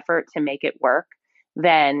put the effort to make it work,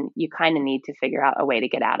 then you kind of need to figure out a way to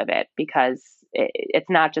get out of it because it's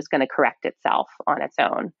not just going to correct itself on its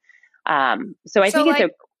own. So I So think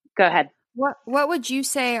like go ahead. what would you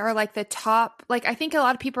say are like the top, like I think a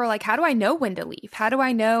lot of people are like, how do I know when to leave? How do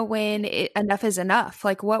I know when enough is enough?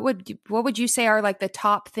 Like what would you say are like the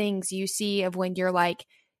top things you see of when you're like,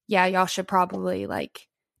 yeah, y'all should probably like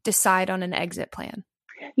decide on an exit plan?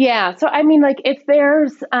 Yeah. So, I mean, like if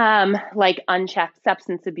there's like unchecked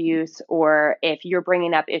substance abuse, or if you're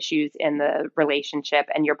bringing up issues in the relationship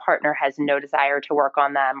and your partner has no desire to work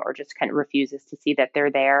on them or just kind of refuses to see that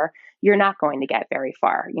they're there, you're not going to get very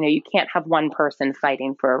far. You can't have one person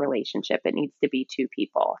fighting for a relationship. It needs to be two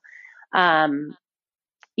people. Um,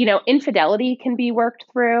 Infidelity can be worked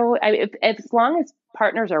through. As long as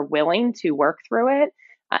partners are willing to work through it,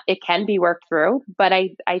 it can be worked through. But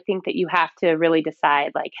I think that you have to really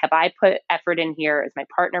decide, like, have I put effort in here? Is my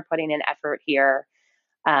partner putting in effort here?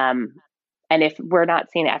 Um, and if we're not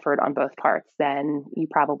seeing effort on both parts, then you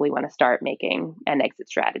probably want to start making an exit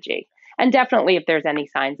strategy. And definitely, if there's any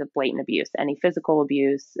signs of blatant abuse, any physical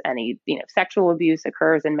abuse, any sexual abuse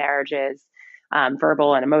occurs in marriages,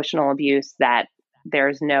 verbal and emotional abuse, that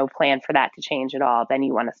there's no plan for that to change at all, then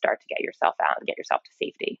you want to start to get yourself out and get yourself to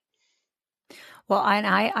safety. Well, and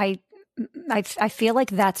I feel like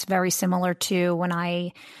that's very similar to when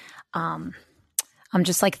um, I'm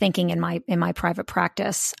just like thinking in my private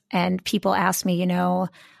practice, and people ask me,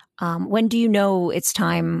 when do you know it's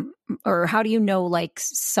time, or how do you know like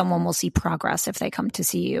someone will see progress if they come to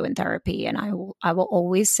see you in therapy? And I will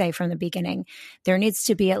always say from the beginning, there needs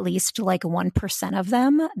to be at least like 1% of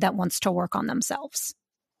them that wants to work on themselves.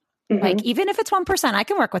 Mm-hmm. Like even if it's 1%, I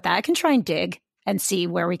can work with that. I can try and dig and see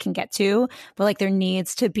where we can get to. But like there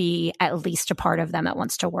needs to be at least a part of them that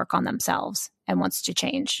wants to work on themselves and wants to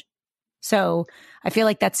change. So I feel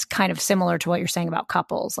like that's kind of similar to what you're saying about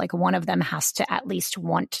couples. Like one of them has to at least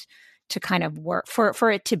want to kind of work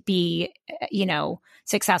for it to be,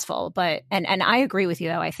 successful. But, and I agree with you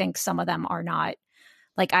though. I think some of them are not.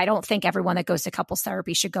 Like, I don't think everyone that goes to couples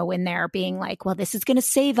therapy should go in there being like, well, this is going to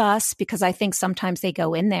save us, because I think sometimes they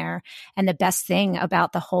go in there and the best thing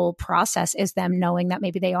about the whole process is them knowing that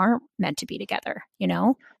maybe they aren't meant to be together,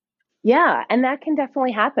 Yeah, and that can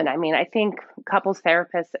definitely happen. I mean, I think couples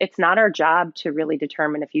therapists, it's not our job to really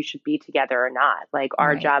determine if you should be together or not. Like, our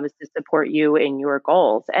Right. job is to support you in your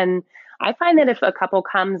goals. And I find that if a couple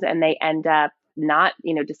comes and they end up not,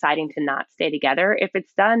 deciding to not stay together, if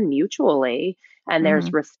it's done mutually and there's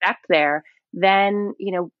Mhm. respect there, then,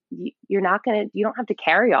 you don't have to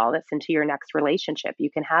carry all this into your next relationship. You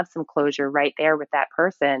can have some closure right there with that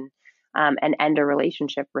person, and end a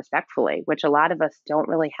relationship respectfully, which a lot of us don't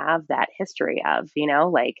really have that history of,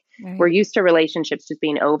 like we're Right. used to relationships just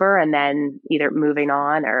being over and then either moving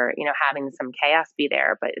on or, having some chaos be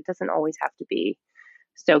there, but it doesn't always have to be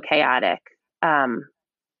so chaotic. Um,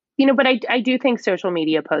 but I do think social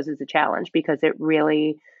media poses a challenge because it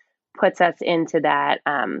really puts us into that,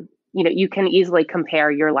 you can easily compare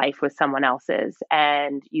your life with someone else's,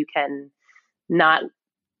 and not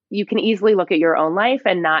you can easily look at your own life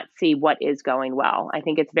and not see what is going well. I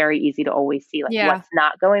think it's very easy to always see like Yeah. what's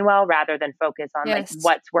not going well rather than focus on like Yes.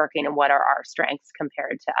 what's working and what are our strengths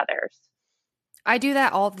compared to others. I do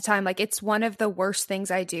that all the time. Like it's one of the worst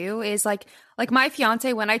things I do is like my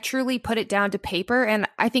fiance, when I truly put it down to paper, and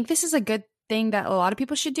I think this is a good thing that a lot of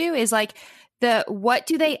people should do, is like what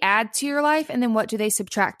do they add to your life and then what do they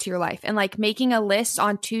subtract to your life, and like making a list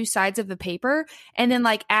on two sides of the paper and then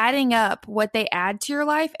like adding up what they add to your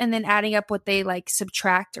life and then adding up what they like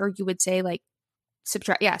subtract, or you would say like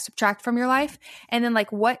subtract from your life, and then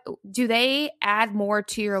like what do they add more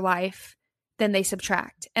to your life than they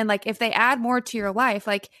subtract. And like if they add more to your life,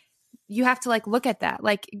 like you have to like look at that.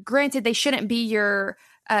 Like granted, they shouldn't be your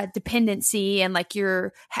dependency and like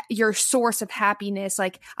your source of happiness.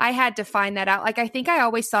 Like I had to find that out. Like I think I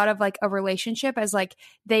always thought of like a relationship as like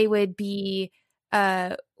they would be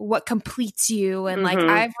what completes you, and like Mm-hmm.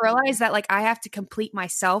 I've realized that like I have to complete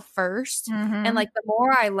myself first, and like the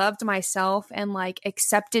more I loved myself and like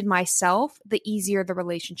accepted myself, the easier the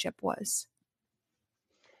relationship was.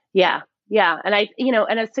 Yeah. Yeah. And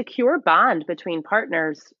and a secure bond between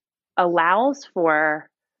partners allows for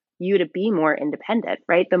you to be more independent,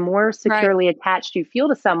 right? The more Right. securely attached you feel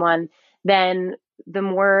to someone, then the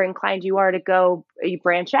more inclined you are to go, you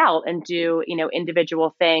branch out and do,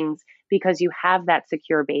 individual things because you have that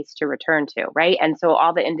secure base to return to, right? And so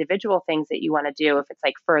all the individual things that you want to do, if it's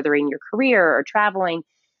like furthering your career or traveling,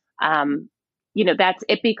 um,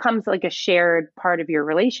 it becomes like a shared part of your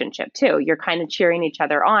relationship too. You're kind of cheering each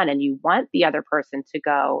other on, and you want the other person to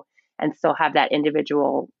go and still have that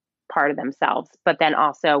individual part of themselves. But then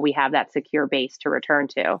also we have that secure base to return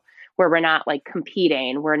to, where we're not like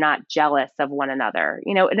competing, we're not jealous of one another,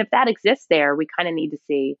 and if that exists there, we kind of need to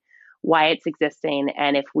see why it's existing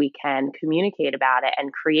and if we can communicate about it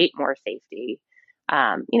and create more safety.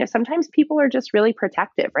 Sometimes people are just really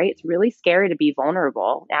protective, right? It's really scary to be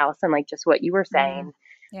vulnerable, Allison, like just what you were saying.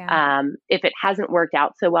 Yeah. If it hasn't worked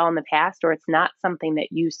out so well in the past, or it's not something that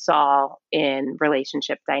you saw in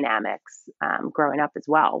relationship dynamics growing up as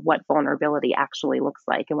well, what vulnerability actually looks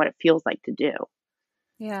like and what it feels like to do.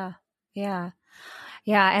 Yeah. Yeah.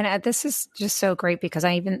 Yeah. And this is just so great because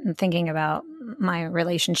I even am thinking about my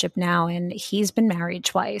relationship now, and he's been married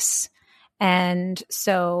twice. And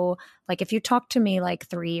so, like, if you talked to me like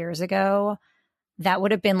 3 years ago, that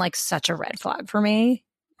would have been like such a red flag for me.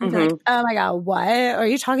 I'd be like, oh my God, what are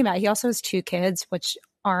you talking about? He also has 2 kids, which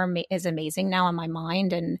is amazing now in my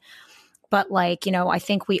mind. But like, I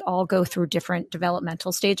think we all go through different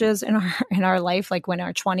developmental stages in our life, like when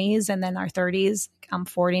our 20s and then our 30s. I'm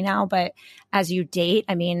 40 now, but as you date,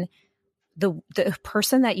 I mean, the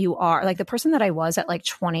person that you are, like the person that I was at like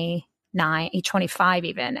 29, 25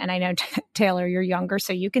 even. And I know Taylor, you're younger,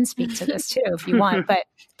 so you can speak to this too if you want. But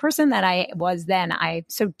the person that I was then, I'm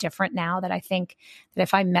so different now that I think that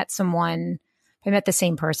if I met the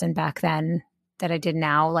same person back then that I did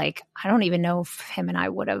now, like I don't even know if him and I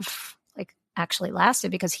would have like actually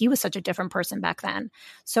lasted, because he was such a different person back then.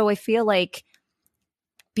 So I feel like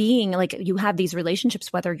being like, you have these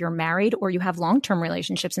relationships, whether you're married or you have long-term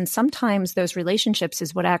relationships. And sometimes those relationships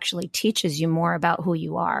is what actually teaches you more about who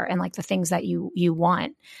you are and like the things that you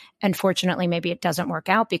want. Unfortunately, maybe it doesn't work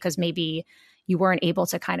out because maybe you weren't able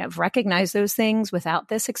to kind of recognize those things without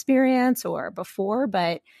this experience or before.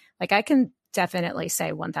 But like, I can definitely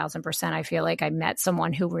say 1000%, I feel like I met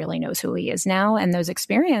someone who really knows who he is now. And those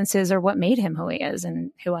experiences are what made him who he is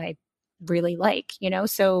and who I really like,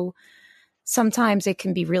 So sometimes it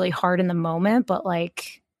can be really hard in the moment, but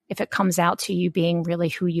like if it comes out to you being really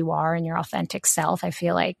who you are and your authentic self, I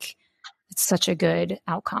feel like it's such a good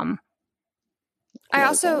outcome. I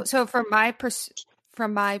also, so from my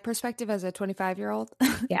perspective as a 25-year-old.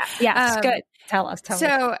 Yeah. Good. Tell us.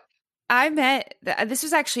 So I met, this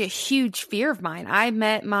was actually a huge fear of mine. I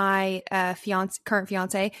met my current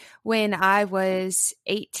fiance when I was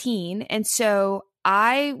 18. And so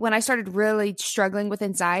when I started really struggling with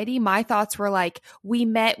anxiety, my thoughts were like, we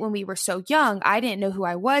met when we were so young. I didn't know who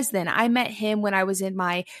I was then. I met him when I was in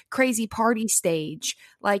my crazy party stage.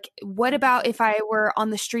 Like, what about if I were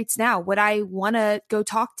on the streets now? Would I want to go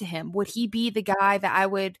talk to him? Would he be the guy that I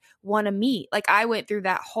would want to meet? Like, I went through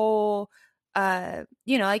that whole,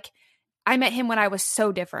 like, I met him when I was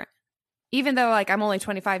so different. Even though like I'm only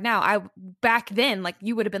 25 now, back then, like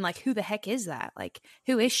you would have been like, who the heck is that? Like,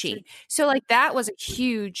 who is she? So like that was a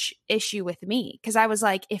huge issue with me, because I was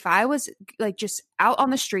like, if I was like just out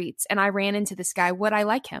on the streets and I ran into this guy, would I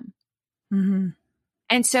like him? Mm-hmm.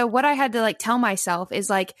 And so what I had to like tell myself is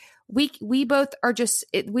like, we both are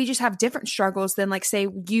we just have different struggles than like, say,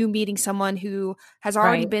 you meeting someone who has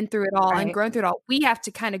already been through it all and grown through it all. We have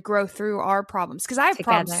to kind of grow through our problems, because I have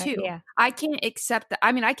problems too. Yeah. I can't accept that.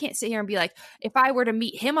 I mean, I can't sit here and be like, if I were to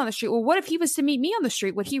meet him on the street, well, what if he was to meet me on the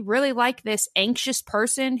street? Would he really like this anxious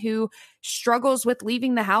person who struggles with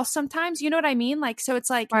leaving the house sometimes? You know what I mean? Like, so it's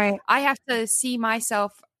like, I have to see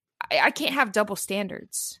myself. I can't have double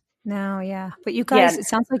standards. No, yeah. But you guys, it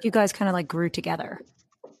sounds like you guys kind of like grew together.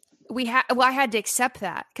 I had to accept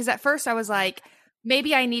that, because at first I was like,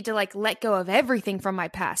 maybe I need to like let go of everything from my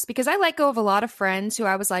past, because I let go of a lot of friends who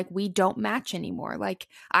I was like, we don't match anymore. Like,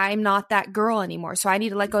 I'm not that girl anymore. So I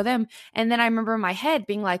need to let go of them. And then I remember in my head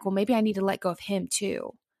being like, well, maybe I need to let go of him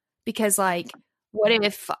too, because like, what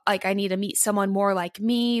if like I need to meet someone more like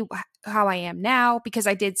me, how I am now, because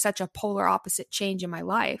I did such a polar opposite change in my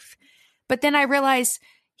life. But then I realized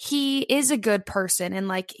he is a good person, and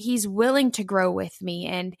like he's willing to grow with me,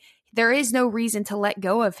 and there is no reason to let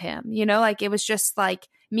go of him. Like it was just like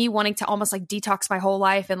me wanting to almost like detox my whole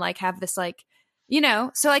life and like have this like,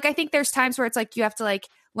 so like I think there's times where it's like you have to like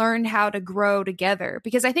learn how to grow together,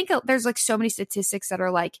 because I think there's like so many statistics that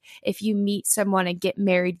are like, if you meet someone and get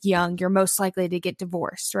married young, you're most likely to get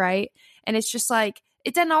divorced, right? And it's just like,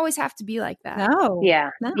 it doesn't always have to be like that. No.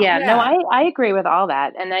 Yeah. No. Yeah. No, I agree with all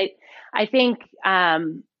that. And I think,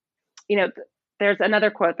 there's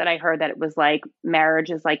another quote that I heard that it was like marriage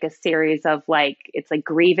is like a series of like, it's like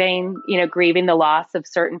grieving, grieving the loss of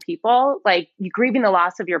certain people, like you grieving the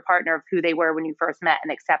loss of your partner of who they were when you first met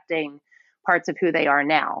and accepting parts of who they are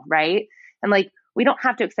now. Right. And like, we don't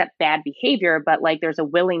have to accept bad behavior, but like there's a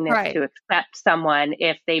willingness Right. to accept someone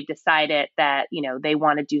if they've decided that, they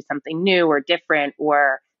want to do something new or different,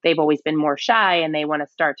 or they've always been more shy and they want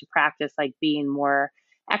to start to practice like being more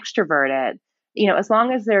extroverted. As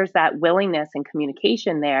long as there's that willingness and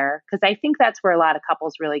communication there, because I think that's where a lot of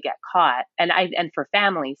couples really get caught. And for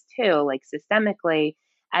families too, like systemically,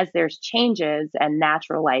 as there's changes and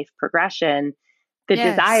natural life progression, the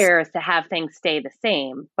Yes. desire is to have things stay the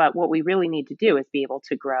same. But what we really need to do is be able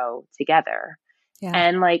to grow together. Yeah.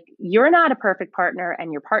 And like, you're not a perfect partner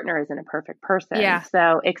and your partner isn't a perfect person. Yeah.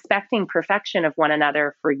 So expecting perfection of one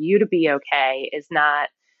another for you to be okay is not,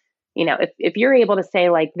 if you're able to say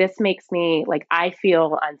like, this makes me like, I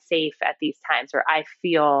feel unsafe at these times, or I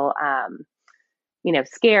feel,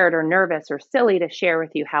 scared or nervous or silly to share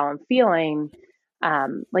with you how I'm feeling.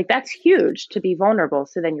 Like that's huge to be vulnerable.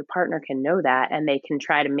 So then your partner can know that and they can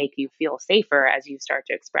try to make you feel safer as you start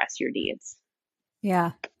to express your needs.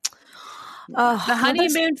 Yeah. The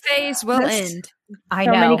honeymoon phase will end. I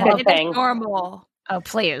So know. many good It is things. normal. Oh,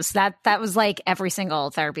 please. That was like every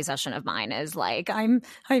single therapy session of mine is like, I'm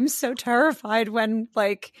so terrified when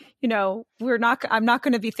like, I'm not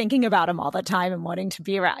going to be thinking about him all the time and wanting to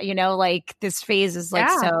be around, like this phase is like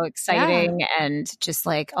so exciting and just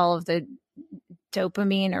like all of the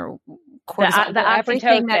dopamine or cortisol, the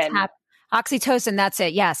everything that's oxytocin. Oxytocin. That's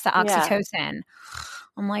it. Yes. The oxytocin.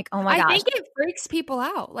 I'm like, oh my gosh. I think it freaks people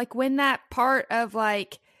out. Like when that part of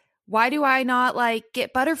like, why do I not like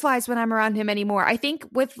get butterflies when I'm around him anymore? I think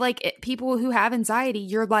with like people who have anxiety,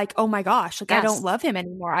 you're like, oh my gosh, like I don't love him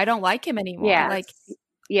anymore. I don't like him anymore. Yeah. Like,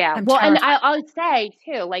 yeah. I'm Well, and terrified. I'll say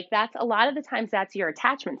too, like that's a lot of the times that's your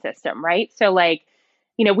attachment system, right? So like,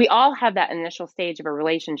 we all have that initial stage of a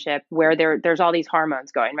relationship where there's all these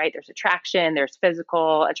hormones going, right? There's attraction, there's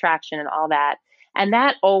physical attraction and all that. And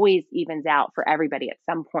that always evens out for everybody at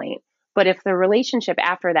some point. But if the relationship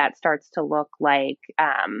after that starts to look like,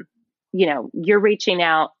 you're reaching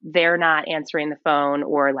out, they're not answering the phone,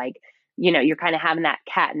 or like, you're kind of having that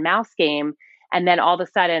cat and mouse game. And then all of a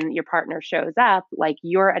sudden your partner shows up, like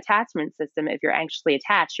your attachment system, if you're anxiously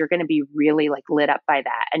attached, you're going to be really like lit up by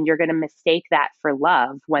that. And you're going to mistake that for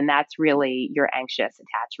love when that's really your anxious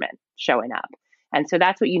attachment showing up. And so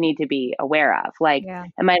that's what you need to be aware of. Like,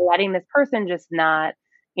 am I letting this person just not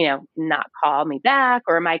call me back?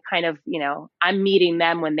 Or am I kind of, I'm meeting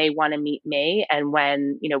them when they want to meet me. And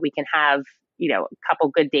when, we can have, a couple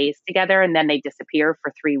good days together and then they disappear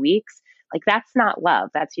for 3 weeks. Like that's not love.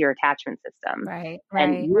 That's your attachment system. Right.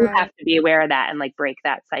 And you have to be aware of that and like break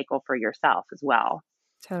that cycle for yourself as well.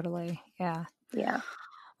 Totally. Yeah. Yeah.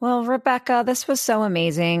 Well, Rebecca, this was so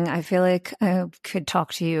amazing. I feel like I could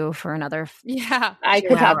talk to you for another I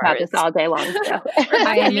could talk about this all day long. So.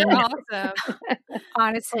 You're awesome.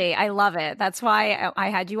 Honestly, I love it. That's why I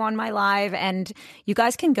had you on my live, and you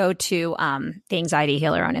guys can go to the Anxiety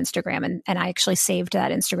Healer on Instagram, and I actually saved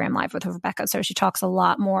that Instagram live with Rebecca. So she talks a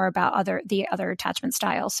lot more about the other attachment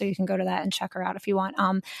styles. So you can go to that and check her out if you want.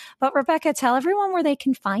 But Rebecca, tell everyone where they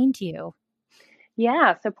can find you.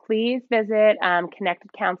 Yeah, so please visit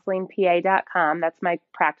connectedcounselingpa.com. That's my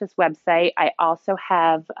practice website. I also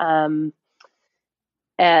have an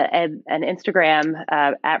Instagram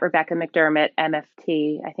at Rebecca McDermott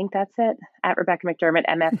MFT. I think that's it. At Rebecca McDermott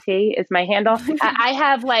MFT is my handle. I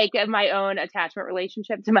have like my own attachment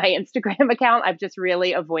relationship to my Instagram account. I've just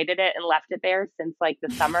really avoided it and left it there since like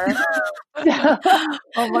the summer.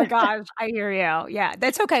 Oh my gosh, I hear you. Yeah,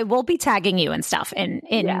 that's okay. We'll be tagging you and stuff in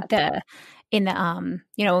the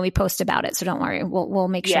when we post about it. So don't worry. We'll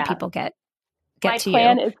make sure people get my to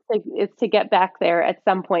plan you. is to get back there at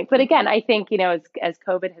some point. But again, I think, as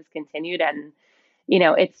COVID has continued and,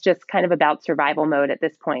 it's just kind of about survival mode at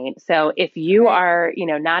this point. So if you are,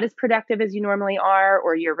 not as productive as you normally are,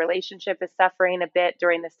 or your relationship is suffering a bit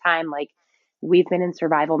during this time, like we've been in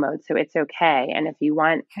survival mode, so it's okay. And if you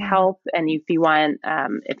want help and if you want,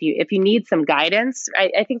 if you need some guidance,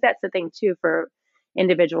 I think that's the thing too, for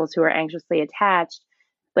individuals who are anxiously attached,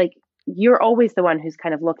 like you're always the one who's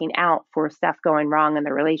kind of looking out for stuff going wrong in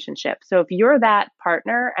the relationship. So if you're that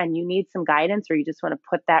partner and you need some guidance, or you just want to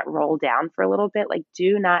put that role down for a little bit, like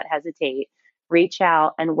do not hesitate, reach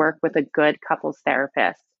out and work with a good couples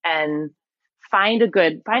therapist, and find a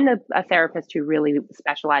therapist who really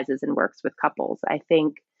specializes and works with couples. I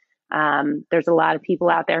think there's a lot of people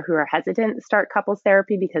out there who are hesitant to start couples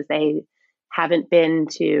therapy because they haven't been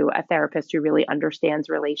to a therapist who really understands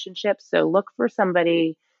relationships. So look for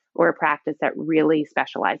somebody or a practice that really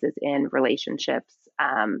specializes in relationships,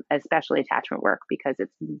 especially attachment work, because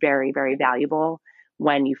it's very, very valuable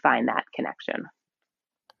when you find that connection.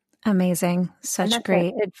 Amazing. Such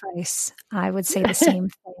great advice. I would say the same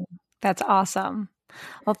thing. That's awesome.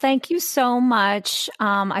 Well, thank you so much.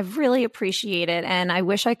 I really appreciate it. And I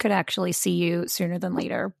wish I could actually see you sooner than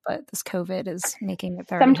later, but this COVID is making it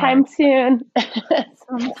very sometime hard. Soon.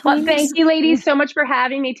 Well, thank you, ladies, so much for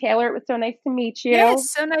having me. Taylor, it was so nice to meet you.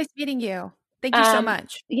 Yes, so nice meeting you. Thank you so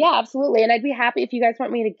much. Yeah, absolutely. And I'd be happy if you guys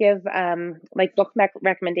want me to give like book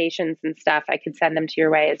recommendations and stuff, I could send them to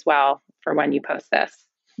your way as well for when you post this.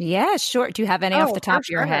 Yeah, sure. Do you have any off the top of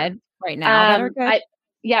your head right now that are good?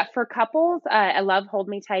 Yeah, for couples, I love Hold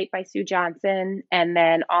Me Tight by Sue Johnson, and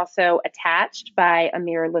then also Attached by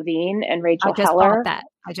Amir Levine and Rachel Heller.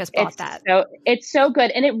 I just bought that. So it's so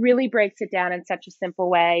good, and it really breaks it down in such a simple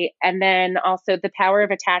way. And then also The Power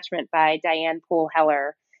of Attachment by Diane Poole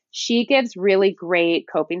Heller. She gives really great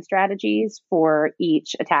coping strategies for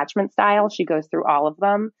each attachment style. She goes through all of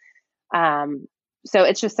them. So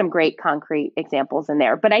it's just some great concrete examples in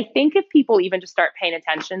there. But I think if people even just start paying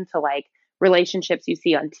attention to like relationships you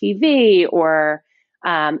see on TV or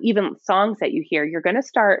even songs that you hear, you're going to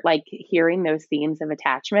start like hearing those themes of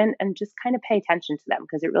attachment and just kind of pay attention to them,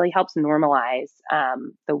 because it really helps normalize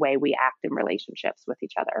the way we act in relationships with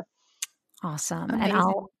each other. Awesome. Amazing. And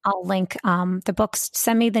I'll link the books.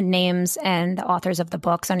 Send me the names and the authors of the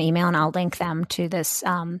books on email, and I'll link them to this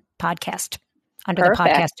podcast under the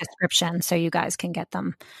podcast description so you guys can get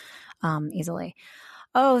them easily.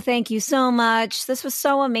 Oh, thank you so much. This was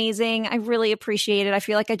so amazing. I really appreciate it. I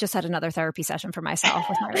feel like I just had another therapy session for myself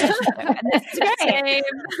with my relationship. And this is great.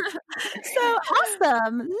 So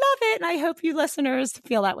awesome. Love it. And I hope you listeners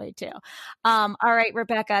feel that way too. All right,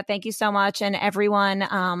 Rebecca, thank you so much. And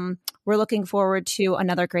everyone, we're looking forward to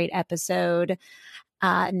another great episode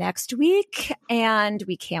next week. And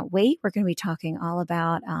we can't wait. We're going to be talking all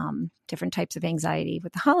about different types of anxiety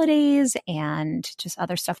with the holidays and just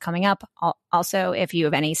other stuff coming up. Also, if you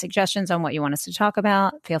have any suggestions on what you want us to talk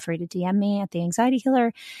about, feel free to DM me at The Anxiety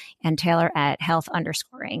Healer and Taylor at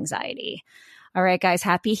health_anxiety. All right, guys,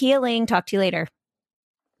 happy healing. Talk to you later.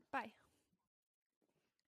 Bye.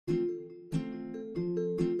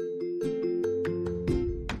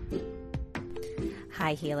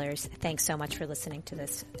 Hi, healers. Thanks so much for listening to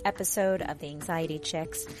this episode of The Anxiety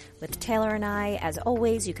Chicks with Taylor and I. As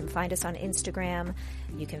always, you can find us on Instagram.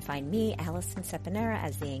 You can find me, Allison Seponera,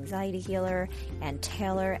 as The Anxiety Healer and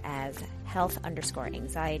Taylor as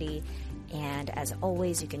health_anxiety. And as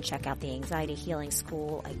always, you can check out the Anxiety Healing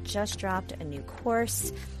School. I just dropped a new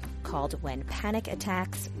course called When Panic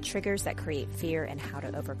Attacks, Triggers That Create Fear and How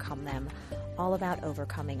to Overcome Them. All about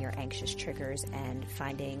overcoming your anxious triggers and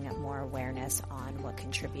finding more awareness on what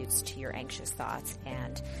contributes to your anxious thoughts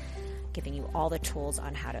and giving you all the tools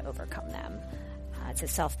on how to overcome them. It's a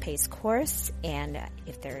self-paced course, and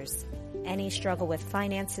if there's any struggle with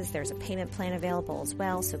finances, there's a payment plan available as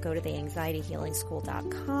well. So go to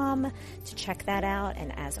theanxietyhealingschool.com to check that out.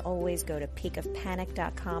 And as always, go to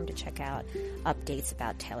peakofpanic.com to check out updates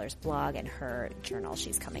about Taylor's blog and her journal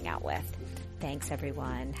she's coming out with. Thanks,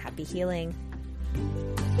 everyone. Happy healing.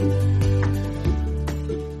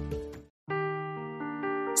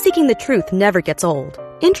 Seeking the truth never gets old.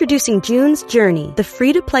 Introducing June's Journey, the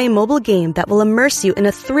free-to-play mobile game that will immerse you in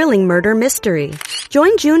a thrilling murder mystery.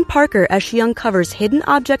 Join June Parker as she uncovers hidden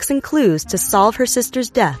objects and clues to solve her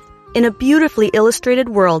sister's death in a beautifully illustrated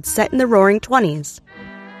world set in the Roaring '20s.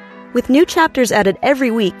 With new chapters added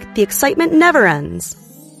every week, the excitement never ends.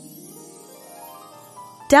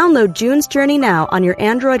 Download June's Journey now on your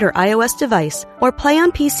Android or iOS device, or play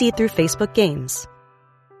on PC through Facebook Games.